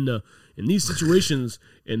well, in these situations,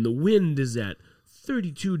 and the wind is at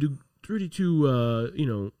 32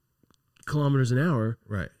 kilometers an hour.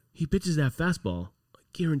 Right. He pitches that fastball. I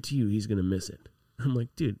guarantee you, he's gonna miss it. I'm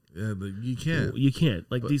like, dude. Yeah, you can't. You can't.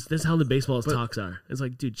 Like, that's how the baseball talks are. It's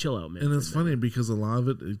like, dude, chill out, man. And it's funny because a lot of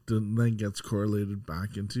it then gets correlated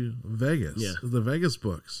back into Vegas. Yeah. The Vegas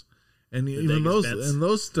books. And even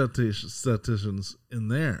those statisticians in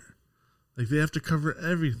there, like, they have to cover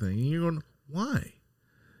everything. And you're going, why?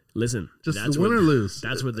 Listen, just win or lose.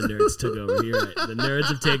 That's where the nerds took over. You're right. The nerds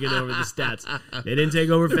have taken over the stats. They didn't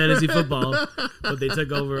take over fantasy football, but they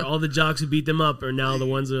took over. All the jocks who beat them up are now the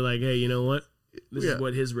ones that are like, hey, you know what? This is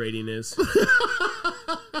what his rating is.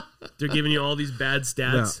 They're giving you all these bad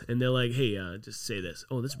stats, and they're like, hey, just say this.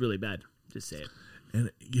 Oh, this is really bad. Just say it.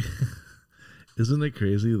 And isn't it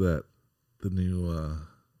crazy that the new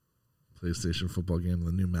PlayStation football game,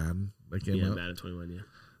 the new Madden that came out? Madden 21, yeah.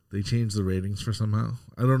 They changed the ratings for somehow.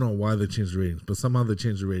 I don't know why they changed the ratings, but somehow they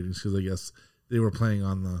changed the ratings because I guess they were playing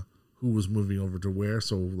on the who was moving over to where,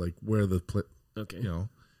 so like where the play, you know.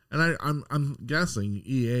 And I'm guessing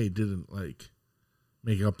EA didn't like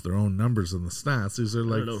make up their own numbers in the stats. These are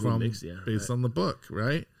like based on the book,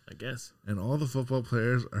 right? I guess. And all the football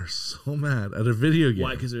players are so mad at a video game.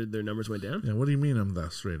 Why? Because their numbers went down? Yeah. What do you mean I'm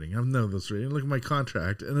this rating? I'm no this rating. Look at my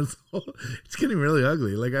contract, and it's getting really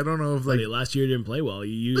ugly. Like, I don't know if last year you didn't play well.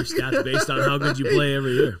 You use stats based on how good you play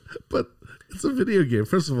every year. But it's a video game.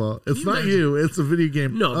 First of all, it's not you. It's a video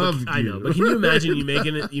game. No, I know. But can you imagine you make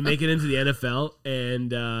it into the NFL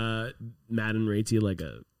and Madden rates you like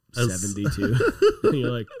a 72, and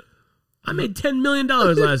you're like, I made $10 million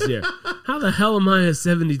last year. How the hell am I a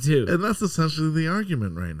 72? And that's essentially the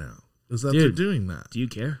argument right now, is that they're doing that. Do you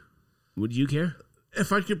care? Would you care?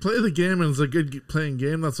 If I could play the game and it's a good playing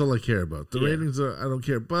game, that's all I care about. The ratings I don't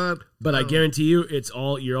care. But I guarantee you,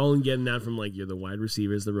 you're all getting that from like you're the wide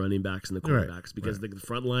receivers, the running backs, and the quarterbacks, because the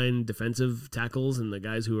frontline defensive tackles and the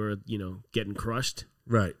guys who are getting crushed,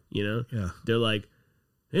 right? They're like,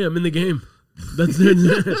 hey, I'm in the game. That's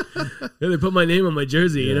they put my name on my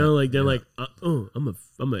jersey, they're like, oh, I'm a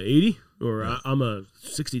 80 or I'm a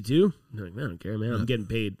 62. I'm like, I don't care, man. I'm getting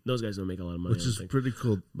paid. Those guys don't make a lot of money, which is pretty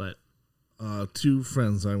cool. But two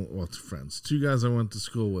guys I went to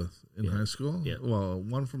school with in high school. Yeah. Well,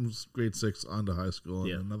 one from grade 6 on to high school,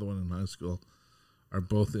 and another one in high school are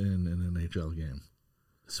both in an NHL game.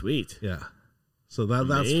 Sweet. Yeah. So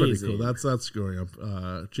that's pretty cool. That's growing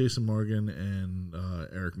up. Jason Morgan and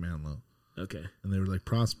Eric Manlow. Okay. And they were like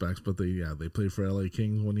prospects, but they played for LA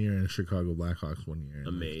Kings one year and Chicago Blackhawks one year.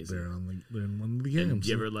 Amazing. They're in one of the games. Did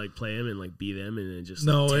you ever like play them and like beat them and then just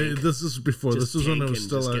no? This is before. This was when it was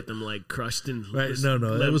still get them like crushed and right. No,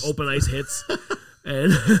 it was open ice hits.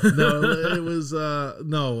 And no, it was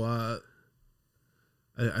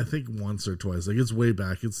I think once or twice. Like it's way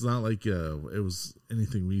back. It's not like it was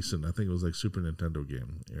anything recent. I think it was like Super Nintendo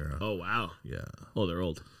game era. Oh wow. Yeah. Oh, they're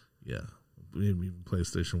old. Yeah. Maybe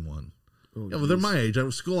PlayStation 1. Oh, yeah, well, they're my age. I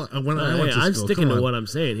was school. I went to school. I'm sticking to what I'm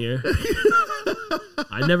saying here.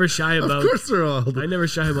 I never shy about. Of course, they're old. I never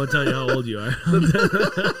shy about telling you how old you are.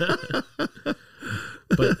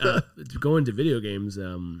 But going to video games,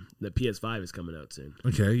 the PS5 is coming out soon.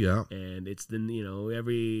 Okay, yeah. And it's I don't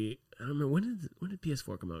remember when did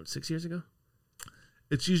PS4 come out? 6 years ago.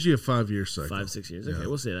 It's usually a 5-year cycle. 5-6 years. Okay,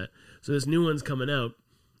 we'll say that. So this new one's coming out,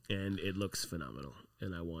 and it looks phenomenal,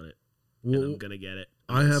 and I want it. Well, and I'm gonna get it.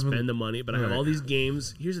 I haven't spend the money, but I have all these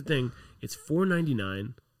games. Here's the thing: it's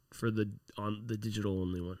 $4.99 for the digital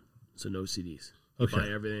only one, so no CDs. You buy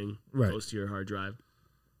everything, goes to your hard drive,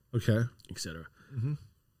 etc. Mm-hmm.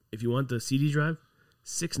 If you want the CD drive,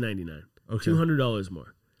 $6.99, $200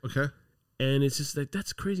 more. Okay, and it's just like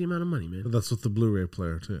that's a crazy amount of money, man. But that's with the Blu-ray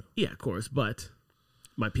player too. Yeah, of course, but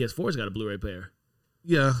my PS4's got a Blu-ray player.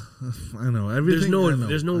 Yeah, I know. Everything.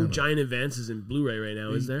 There's no giant advances in Blu-ray right now,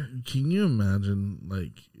 is there? Can you imagine?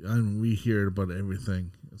 Like, we hear about everything,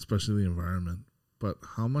 especially the environment, but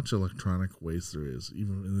how much electronic waste there is,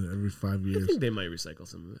 even in every 5 years. I think they might recycle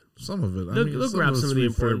some of it. Some of it. They'll grab some of the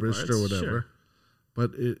important parts or whatever. Sure.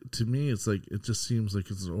 But to me, it's like it just seems like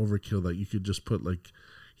it's an overkill that you could just put like,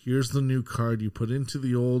 here's the new card you put into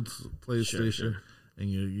the old PlayStation, and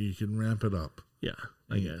you can ramp it up. Yeah,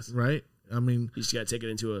 I guess. Right. I mean, you just got to take it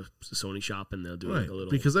into a Sony shop and they'll do like a little.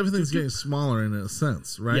 Because everything's getting smaller in a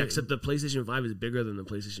sense, right? Yeah, except the PlayStation 5 is bigger than the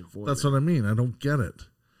PlayStation 4. That's what I mean. I don't get it.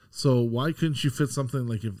 So why couldn't you fit something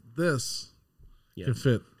like if this can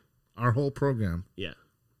fit our whole program? Yeah.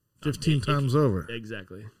 15 times over.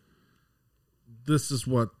 Exactly. This is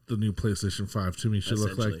what the new PlayStation 5 to me should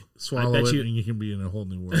look like. Swallow it and you can be in a whole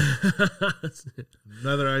new world.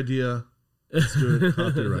 Another idea. Let's do it.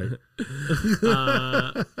 Copyright.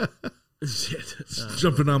 Shit.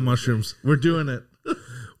 Jumping on mushrooms. We're doing it.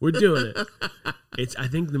 We're doing it. I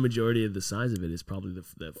think the majority of the size of it is probably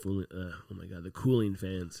the cooling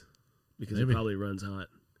fans, because it probably runs hot.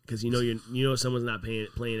 Because you know someone's not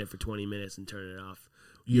playing it for 20 minutes and turning it off.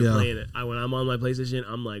 You're playing it. When I'm on my PlayStation,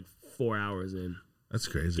 I'm like 4 hours in. That's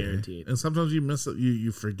crazy. Guaranteed. And sometimes you miss it.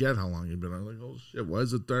 You forget how long you've been on. Like, oh shit, why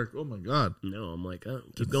is it dark? Oh my god. No, I'm like,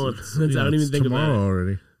 keep going. I don't even think about it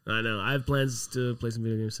already. I know. I have plans to play some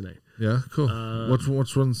video games tonight. Yeah, cool.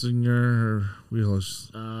 Which one's in your wheelhouse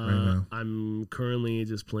right now? I'm currently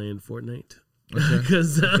just playing Fortnite.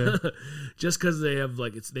 Okay. Just because they have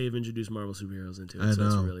they've introduced Marvel superheroes into it, so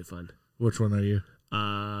it's really fun. Which one are you?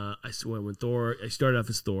 I went Thor. I started off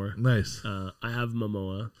as Thor. Nice. I have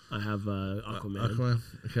Momoa. I have Aquaman. Aquaman.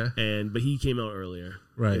 Okay. But he came out earlier.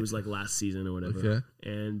 Right. It was like last season or whatever. Okay.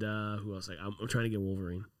 And who else? I'm trying to get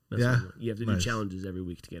Wolverine. You have to do challenges every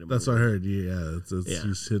week to get him. That's what I heard. Yeah,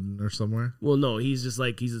 he's hidden or somewhere. Well, no, he's just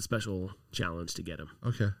he's a special challenge to get him.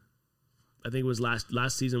 Okay. I think it was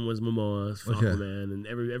last season was Momoa for Aquaman, and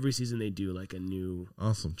every season they do like a new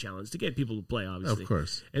challenge to get people to play, obviously. Of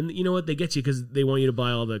course. And you know what? They get you because they want you to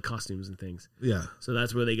buy all the costumes and things. Yeah. So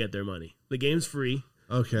that's where they get their money. The game's free.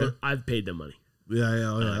 Okay. But I've paid them money.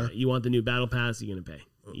 Yeah. You want the new battle pass? You're gonna pay.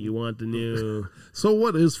 You want the new. So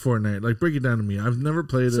what is Fortnite? Like, break it down to me. I've never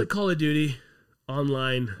played it. It's like Call of Duty,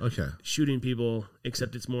 online. Okay. Shooting people,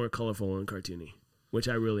 except it's more colorful and cartoony, which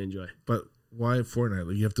I really enjoy. But why Fortnite?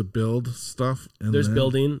 Like, you have to build stuff. There's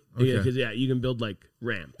building. Okay. Because you can build like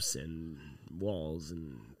ramps and walls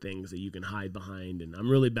and things that you can hide behind. And I'm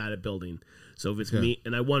really bad at building. So if it's me,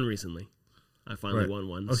 and I won recently. I finally won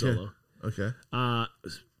one solo. Okay. It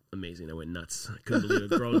was amazing. I went nuts. I couldn't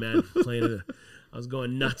believe a grown man playing it. I was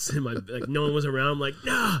going nuts in my no one was around. I'm like,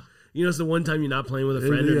 nah. You know, it's the one time you're not playing with a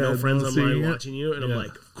friend or no friends online watching you, and I'm like,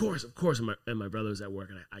 of course. And my brother was at work,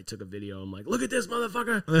 and I took a video. I'm like, look at this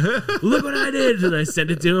motherfucker, look what I did, and I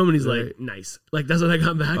sent it to him, and he's like, nice. Like that's what I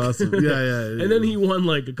got back. Awesome. Yeah. And then he won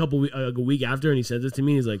like a week after, and he sent it to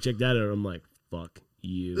me. He's like, check that out. I'm like, fuck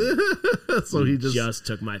you. So he just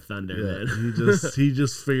took my thunder, man. he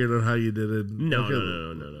just figured out how you did it.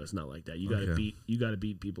 No. It's not like that. You gotta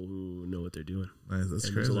beat people who know what they're doing. Nice, that's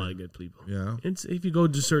crazy. There's a lot of good people. Yeah. If you go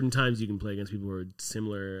to certain times, you can play against people who are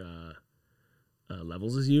similar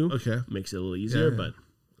levels as you. Okay. Makes it a little easier, but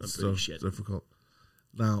I'm pretty shit. Difficult.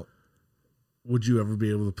 Now, would you ever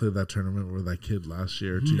be able to play that tournament where that kid last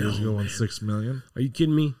year or 2 years ago won $6 million? Are you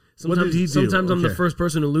kidding me? What did he do? Sometimes I'm the first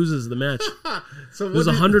person who loses the match. There's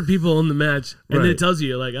 100 people in the match, and then it tells you,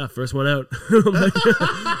 you're like, first one out.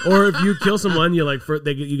 Or if you kill someone, you're like,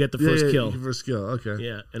 you get the first kill. First kill, okay.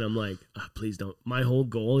 Yeah, and I'm like, please don't. My whole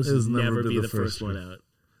goal is to never be the first one out.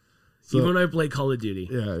 So, even when I play Call of Duty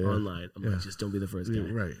online, I'm like, just don't be the first guy.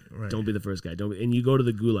 Right. Don't be the first guy. And you go to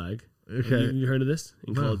the gulag. Okay. You heard of this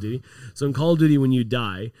in Call of Duty? So in Call of Duty, when you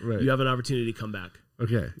die, you have an opportunity to come back.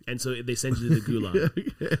 Okay. And so they send you to the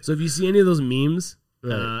gulag. So if you see any of those memes,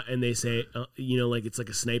 and they say, like it's like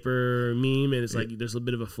a sniper meme, and it's like there's a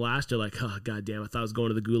bit of a flash. They're like, oh goddamn, I thought I was going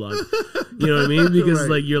to the gulag. You know what I mean? Because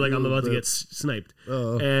like you're like I'm about to get sniped.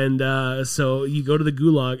 And so you go to the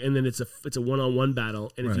gulag, and then it's a 1-on-1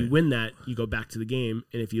 battle, and if you win that, you go back to the game,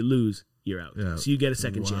 and if you lose, you're out. Yeah. So you get a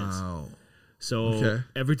second chance. So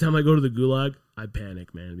every time I go to the gulag, I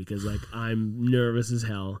panic, man, because like I'm nervous as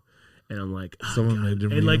hell. And I'm like,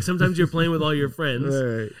 and like sometimes you're playing with all your friends,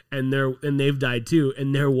 and they've died too,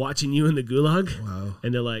 and they're watching you in the gulag,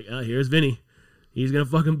 and they're like, here's Vinny, he's gonna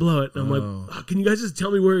fucking blow it. And I'm like, can you guys just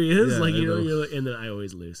tell me where he is? You're like, and then I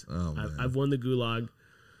always lose. I've won the gulag,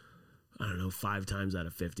 I don't know, 5 times out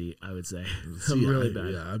of 50, I would say. I'm really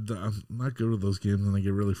bad. Yeah, I'm not good with those games, and I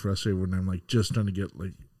get really frustrated when I'm like just trying to get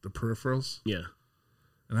like the peripherals. Yeah.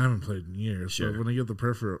 And I haven't played in years. Sure. So when I get the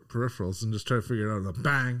peripherals and just try to figure it out,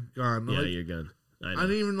 bang, gone. Yeah, you're gone. I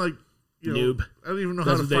didn't even like, noob. I don't even know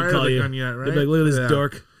how to fire the gun yet, right? They'd be like, look at this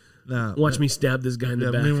dork. Watch me stab this guy in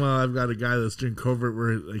the back. Meanwhile, I've got a guy that's doing covert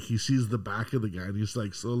where like he sees the back of the guy and he's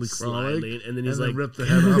like slowly crawling, and then he's like, rip the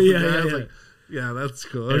head off. The guy. Like, yeah, that's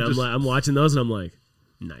cool. And I'm watching those and I'm like,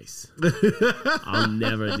 nice. I'll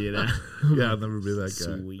never do that. Yeah, I'll never be that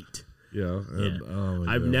guy. Sweet. Yeah. And, oh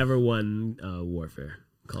my I've God. never won Warfare,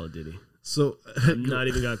 Call of Duty. So not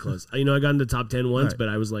even got close. I got in the top 10 once, but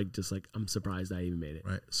I was like, I'm surprised I even made it.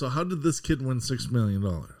 Right. So how did this kid win $6 million?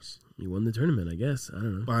 He won the tournament, I guess. I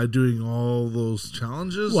don't know. By doing all those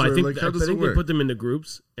challenges? Well, I think they put them into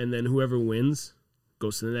groups, and then whoever wins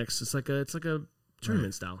goes to the next. It's like a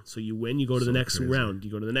tournament style. So you win, you go to the next round.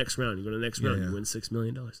 You go to the next round. You go to the next round. You win $6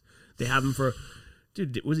 million. They have them for.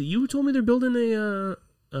 Dude, was it you who told me they're building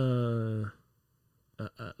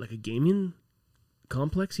like a gaming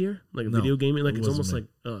complex here, like a video gaming, like it's almost like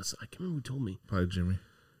I can't remember who told me. Probably Jimmy.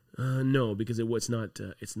 No, because it's not.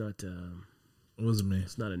 It wasn't me.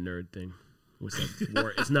 It's not a nerd thing. What's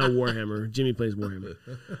that? It's not Warhammer. Jimmy plays Warhammer,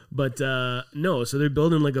 but no. So they're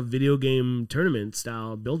building like a video game tournament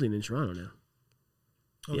style building in Toronto now.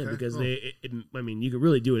 Okay. Yeah, because I mean, you can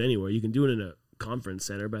really do it anywhere. You can do it in a conference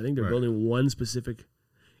center, but I think they're building one specific.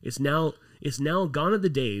 It's now gone are the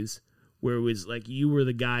days where it was like you were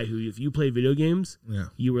the guy who, if you played video games,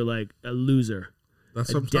 you were like a loser.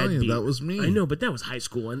 That's what I'm telling you. That was me. I know, but that was high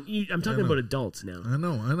school. And I'm talking about adults now. I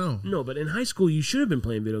know. No, but in high school, you should have been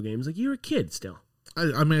playing video games. Like, you were a kid still.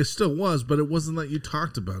 I mean, I still was, but it wasn't that you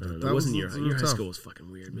talked about it. That wasn't your high school was fucking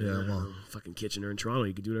weird, man. Yeah, well. Fucking Kitchener in Toronto,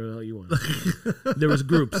 you could do whatever the hell you want. There was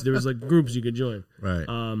groups. There was like groups you could join. Right.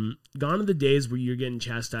 Gone are the days where you're getting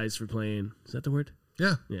chastised for playing. Is that the word?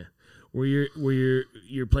 Yeah. Yeah. Where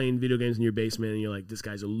you're playing video games in your basement and you're like, this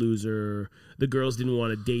guy's a loser. The girls didn't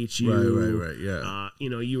want to date you. Right. Yeah.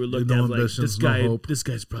 You were looked at like this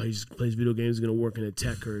guy's probably just plays video games, gonna work in a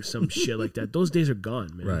tech or some shit like that. Those days are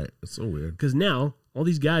gone, man. Right. It's so weird. Because now all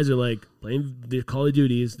these guys are like playing the Call of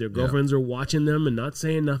Duties. Their girlfriends are watching them and not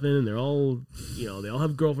saying nothing, and they're all they all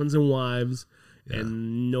have girlfriends and wives,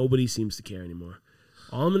 and nobody seems to care anymore.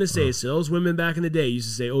 All I'm going to say is, those women back in the day used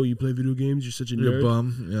to say, oh, you play video games? You're such a nerd. You're a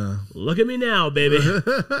bum, yeah. Look at me now, baby.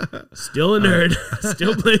 Still a nerd.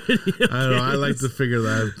 Still play video games. I know. I like to figure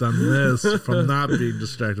that I've done this from not being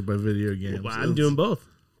distracted by video games. Well, I'm doing both.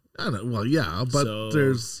 I know. Well, yeah, but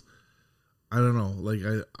there's, I don't know. Like,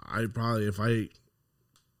 I probably,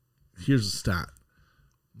 here's a stat.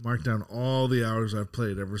 Mark down all the hours I've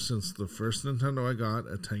played ever since the first Nintendo I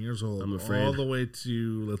got at 10 years old. I'm afraid. All the way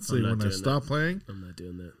to, let's say, when I stopped playing. I'm not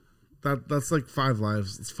doing that. That's like 5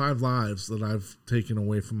 lives. It's 5 lives that I've taken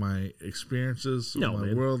away from my experiences,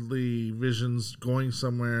 my worldly visions, going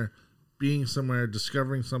somewhere, being somewhere,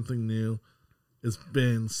 discovering something new. It's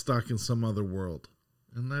been stuck in some other world.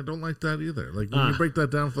 And I don't like that either. Like, when you break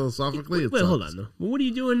that down philosophically, wait, hold on, though. Well, what are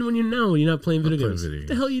you doing when you're not playing video games? What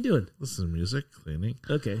the hell are you doing? Listen to music, cleaning.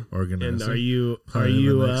 Okay. Organizing. And are you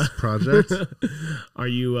project? Are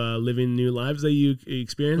you living new lives that you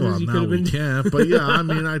experience? Well, you now could have been. Can't. But yeah, I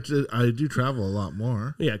mean, I do travel a lot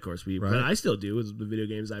more. Yeah, of course. But I still do with the video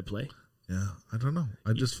games I play. Yeah, I don't know.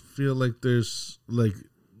 I just feel like there's like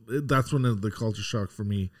that's when the culture shock for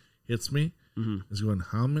me hits me. Is going,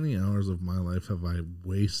 how many hours of my life have I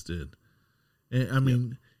wasted? And I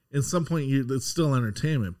mean, at some point, it's still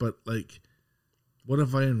entertainment, but like, what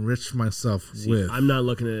have I enriched myself with? I'm not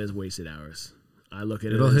looking at it as wasted hours. I look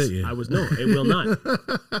at It'll it as hit you. it will not.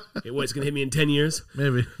 It's going to hit me in 10 years?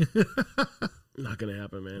 Maybe. Not going to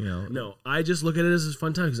happen, man. You know, no, I just look at it as a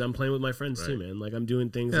fun time because I'm playing with my friends too, man. Like, I'm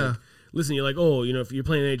doing things like, listen, you're like, oh, if you're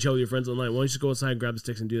playing NHL with your friends online, why don't you just go outside and grab the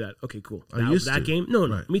sticks and do that? Okay, cool. That game?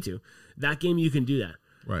 No, me too. That game, you can do that.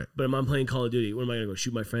 Right. But if I'm playing Call of Duty, what am I going to go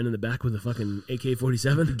shoot my friend in the back with a fucking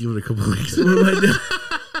AK-47? Give it a couple of weeks. What am I doing?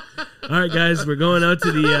 All right, guys, we're going out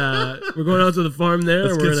to the farm there.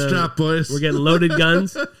 Let's get strapped, boys. We're getting loaded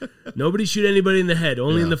guns. Nobody shoot anybody in the head,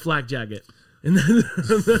 only in the flak jacket. And then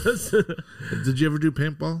did you ever do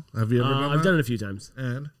paintball? Have you ever done that? I've done it a few times.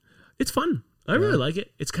 And it's fun. I really like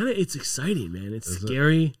it. It's exciting, man. It's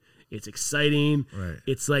scary. It's exciting. Right.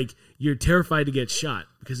 It's like you're terrified to get shot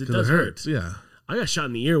because it does hurt. Yeah. I got shot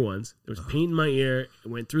in the ear once. There was paint in my ear. It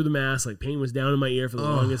went through the mask. Like, paint was down in my ear for the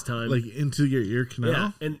longest time. Like, into your ear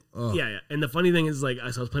canal? Yeah. And And the funny thing is, like, I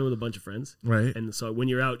was playing with a bunch of friends. Right. And so when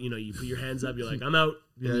you're out, you put your hands up. You're like, I'm out.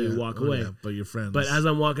 And you walk away. Yeah, but your friends. But as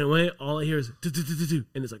I'm walking away, all I hear is,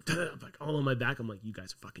 and it's like all on my back. I'm like, you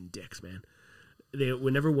guys are fucking dicks, man.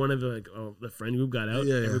 Whenever one of the friend group got out,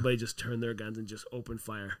 everybody just turned their guns and just opened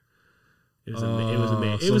fire. It was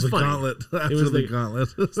amazing. So it was funny. Gauntlet. It was the gauntlet.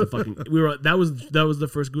 It's the fucking. That was the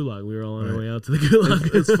first gulag. We were all on our way out to the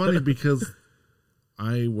gulag. It's funny because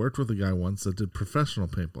I worked with a guy once that did professional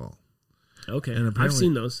paintball. Okay, and I've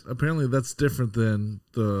seen those. Apparently, that's different than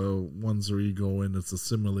the ones where you go in. It's a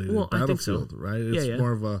simulated battlefield, right? It's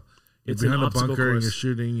more of a. You're behind a bunker and you're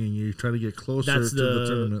shooting and you try to get closer to the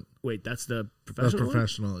tournament. Wait, that's the professional. That's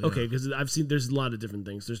professional. Yeah. Okay, because I've seen there's a lot of different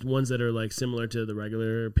things. There's ones that are like similar to the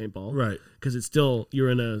regular paintball, right? Because it's still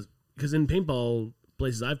because in paintball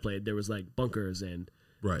places I've played there was like bunkers and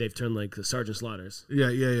they've turned like the Sergeant Slaughters. Yeah.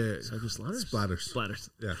 Sergeant Slaughters. Splatters.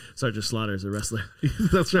 Yeah. Sergeant Slaughters, a wrestler.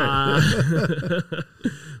 That's right.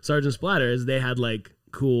 Sergeant Splatters. They had like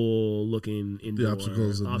cool looking indoor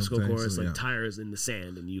obstacle course, like tires in the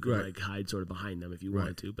sand, and you could like hide sort of behind them if you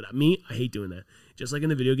wanted to. But I hate doing that. Just like in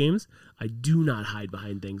the video games, I do not hide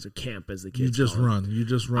behind things or camp as the kids. You just run. You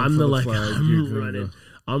just run. I'm for the flag. I'm running.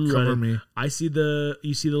 I'm running. Me. I see the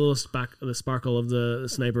little sparkle of the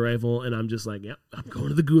sniper rifle, and I'm just like, yep, I'm going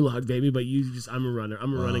to the gulag, baby. But I'm a runner.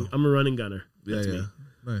 I'm a running gunner. That's me.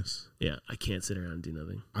 Nice. Yeah, I can't sit around and do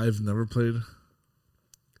nothing. I've never played.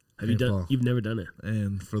 Have you done? You've never done it,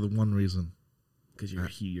 and for the one reason, because you're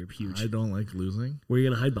huge. I don't like losing. Where are you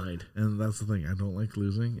gonna hide behind? And that's the thing. I don't like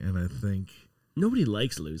losing, and I think nobody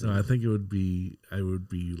likes losing. No, I think I would be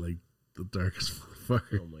like the darkest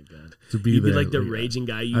motherfucker. Oh my god! You'd be like the raging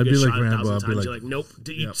guy. You get shot 1,000 times. You're like, nope.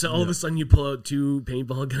 So all of a sudden you pull out 2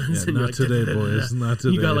 paintball guns. And not today, boys. Not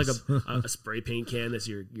today. You got like a spray paint can that's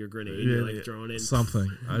your grenade. You're like throwing in something.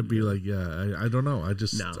 I'd be like, I don't know.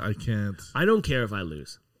 I can't. I don't care if I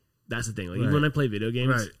lose. That's the thing. Like even when I play video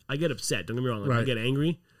games, I get upset. Don't get me wrong. Like I get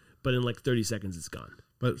angry, but in like 30 seconds, it's gone.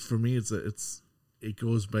 But for me, it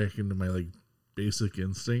goes back into my like basic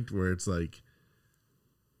instinct where it's like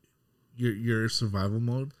you're survival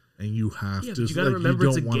mode and you have to. You gotta remember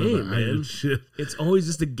it's a game, man. It's always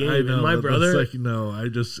just a game. I know, and my brother, like, no,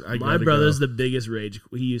 my brother's the biggest rage.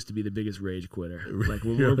 He used to be the biggest rage quitter. Like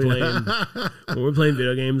when we're playing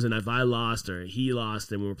video games, and if I lost or he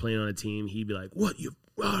lost, and we were playing on a team, he'd be like, "What you?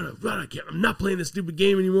 I'm not playing this stupid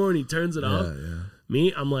game anymore," and he turns it off. Yeah.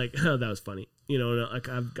 Me, I'm like, oh, that was funny. Like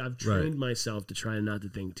I've trained myself to try not to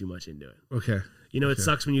think too much into it. Okay. It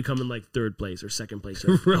sucks when you come in like 3rd place or 2nd place.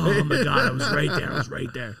 Like, oh my god, I was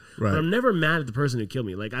right there. Right. But I'm never mad at the person who killed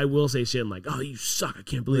me. Like I will say shit. I'm like, oh, you suck. I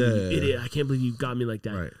can't believe you idiot. I can't believe you got me like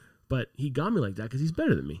that. Right. But he got me like that because he's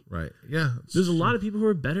better than me. Right. Yeah. There's a lot of people who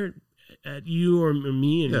are better at you or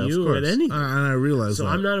me and you or at anything. And I realize so.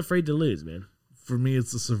 I'm not afraid to lose, man. For me,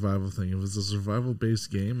 it's a survival thing. If it's a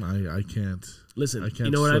survival-based game, I can't. Listen, I can't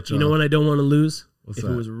you know what I don't want to lose? What's if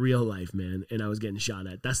that? It was real life, man, and I was getting shot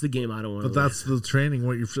at. That's the game I don't want to. But that's the training.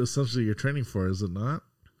 What you're training for, is it not?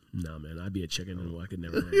 No, man. I'd be a chicken and I could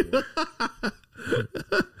never run anymore.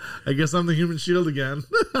 I guess I'm the human shield again.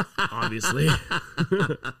 Obviously.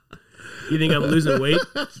 You think I'm losing weight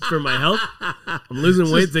for my health? I'm losing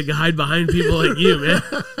weight to hide behind people like you, man.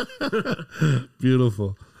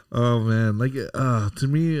 Beautiful. Oh man, like to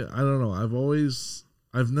me, I don't know.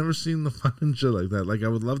 I've never seen the fun and shit like that. Like I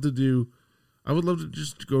would love to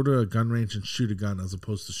just go to a gun range and shoot a gun as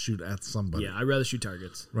opposed to shoot at somebody. Yeah, I'd rather shoot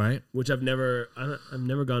targets. Right. Which I've never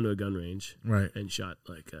gone to a gun range. Right. And shot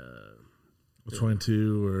like a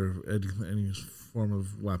 22 or any form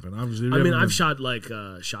of weapon. Obviously, I've shot like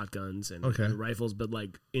shotguns and rifles, but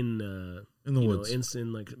like in the woods,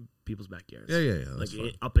 in like people's backyards. Yeah. Like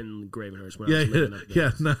up in Gravenhurst.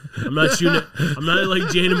 No. I'm not shooting. I'm not like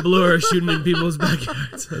Jane and Blue are shooting in people's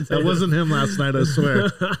backyards. That wasn't him last night, I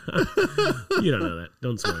swear. You don't know that.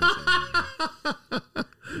 Don't swear.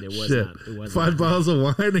 It was Shit. not. It was 5 bottles of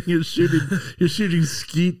wine and you're shooting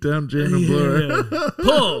skeet down Jane and Blue. Yeah.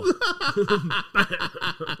 Pull.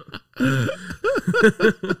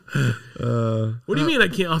 What do you mean I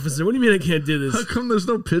can't, officer? What do you mean I can't do this? How come there's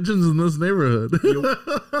no pigeons in this neighborhood?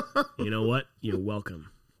 You know what? You're welcome.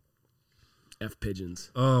 F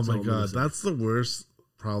pigeons. Oh my God, that's the worst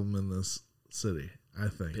problem in this city, I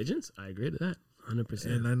think. Pigeons? I agree to that. 100%.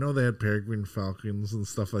 And I know they had peregrine falcons and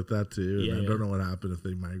stuff like that too. Yeah, and I don't know what happened if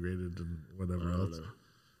they migrated and whatever else. Know.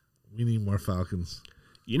 We need more falcons.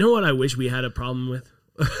 You know what I wish we had a problem with?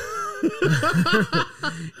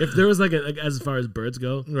 If there was like as far as birds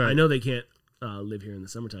go, right. I know they can't live here in the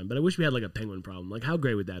summertime, but I wish we had like a penguin problem. Like how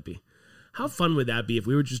great would that be? How fun would that be if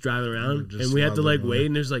we were just driving around and we had to like wait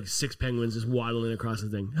and there's like 6 penguins just waddling across the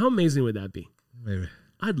thing? How amazing would that be? Maybe.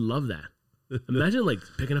 I'd love that. Imagine like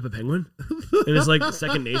picking up a penguin and it's like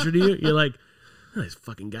second nature to you. You're like, oh, this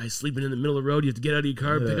fucking guy's sleeping in the middle of the road. You have to get out of your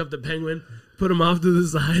car, pick up the penguin, put him off to the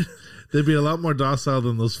side. They'd be a lot more docile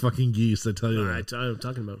than those fucking geese, I tell you that. I'm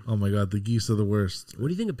talking about. Oh my God, the geese are the worst. What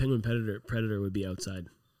do you think a penguin predator would be outside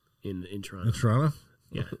in Toronto? In Toronto?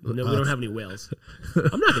 Yeah. No, we don't have any whales.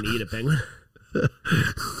 I'm not going to eat a penguin.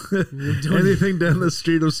 Anything down the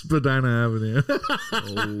street of Spadina Avenue.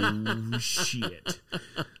 Oh, shit.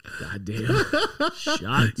 God damn.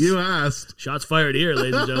 Shots. You asked. Shots fired here,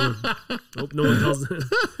 ladies and gentlemen. Hope no one calls it.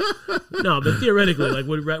 No, but theoretically, like,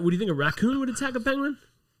 would you think a raccoon would attack a penguin?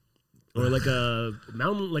 Or like a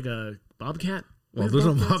mountain, like a bobcat? Well, there's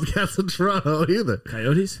no bobcats in Toronto either.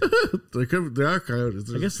 Coyotes? There are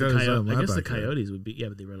coyotes. I guess the coyotes would be. Yeah,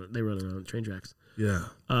 but they run around train tracks. Yeah.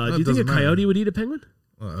 Do you think a coyote would eat a penguin?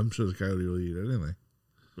 Well, I'm sure the coyote will eat anything.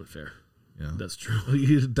 Not fair. Yeah, that's true. Well,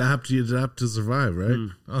 you adapt to survive, right?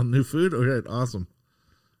 Oh, new food. Okay, awesome.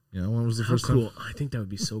 Yeah, when was the first time? Cool. I think that would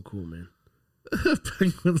be so cool, man.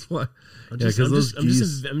 Penguins, why? I'm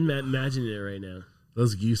just imagining it right now.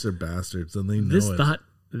 Those geese are bastards, and they know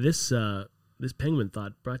This penguin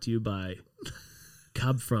thought brought to you by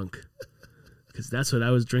Cab Franc, because that's what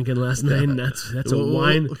I was drinking last night, and that's a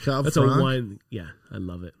wine. That's a wine. Yeah, I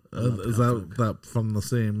love it. Is that from the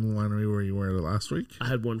same winery where you were last week? I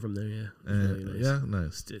had one from there. Yeah, really nice. Yeah,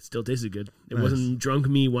 nice. It still tasted good. It wasn't drunk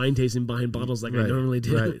me wine tasting behind bottles like I normally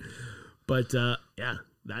did. Right. But yeah,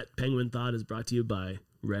 that penguin thought is brought to you by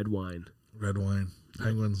red wine. Red wine.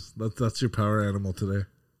 Penguins. That's your power animal today.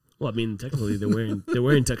 Well, I mean, technically they're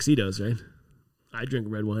wearing tuxedos, right? I drink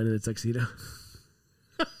red wine in a tuxedo.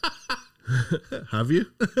 Have you?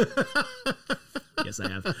 Yes, I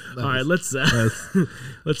have. Nice. All right, let's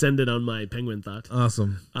end it on my penguin thought.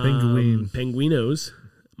 Awesome. Penguinos.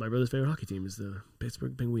 My brother's favorite hockey team is the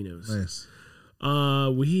Pittsburgh Penguinos. Nice.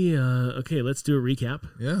 Okay, let's do a recap.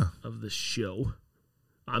 Yeah. Of the show.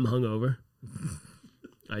 I'm hungover.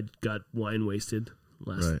 I got wine wasted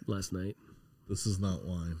last night. This is not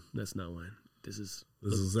wine. That's not wine. This is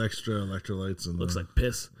extra electrolytes and looks like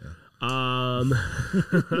piss. Yeah.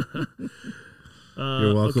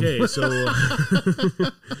 You're welcome. Okay, so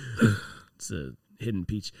it's a hidden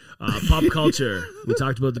peach. Pop culture. We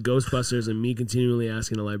talked about the Ghostbusters and me continually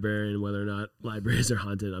asking a librarian whether or not libraries are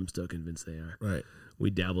haunted. I'm still convinced they are. Right. We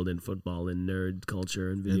dabbled in football and nerd culture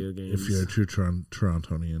and video games. If you're a true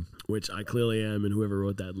Torontonian. Which I clearly am, and whoever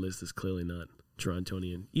wrote that list is clearly not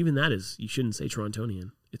Torontonian. Even that is, you shouldn't say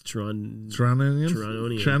Torontonian. It's Torontonian.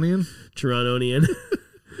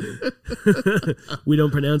 We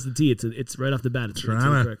don't pronounce the T. It's right off the bat. It's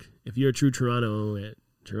Toronto. If you're a true Toronto,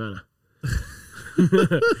 Toronto.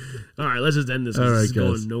 All right, let's just end this. This is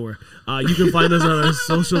going nowhere. You can find us on our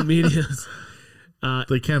social medias.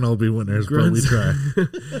 They can't all be winners, but we try.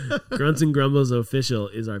 Grunts and Grumbles Official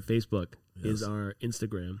is our Facebook, is our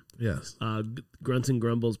Instagram. Yes. Grunts and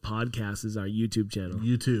Grumbles Podcast is our YouTube channel.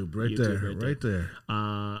 Right there.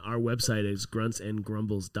 Our website is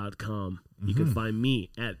gruntsandgrumbles.com. You can find me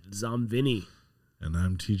at Zomvini. And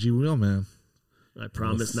I'm TG Wheelman. I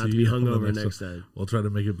promise not to be hungover next time. We'll try to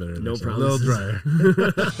make it better. No promises. A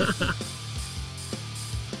little drier.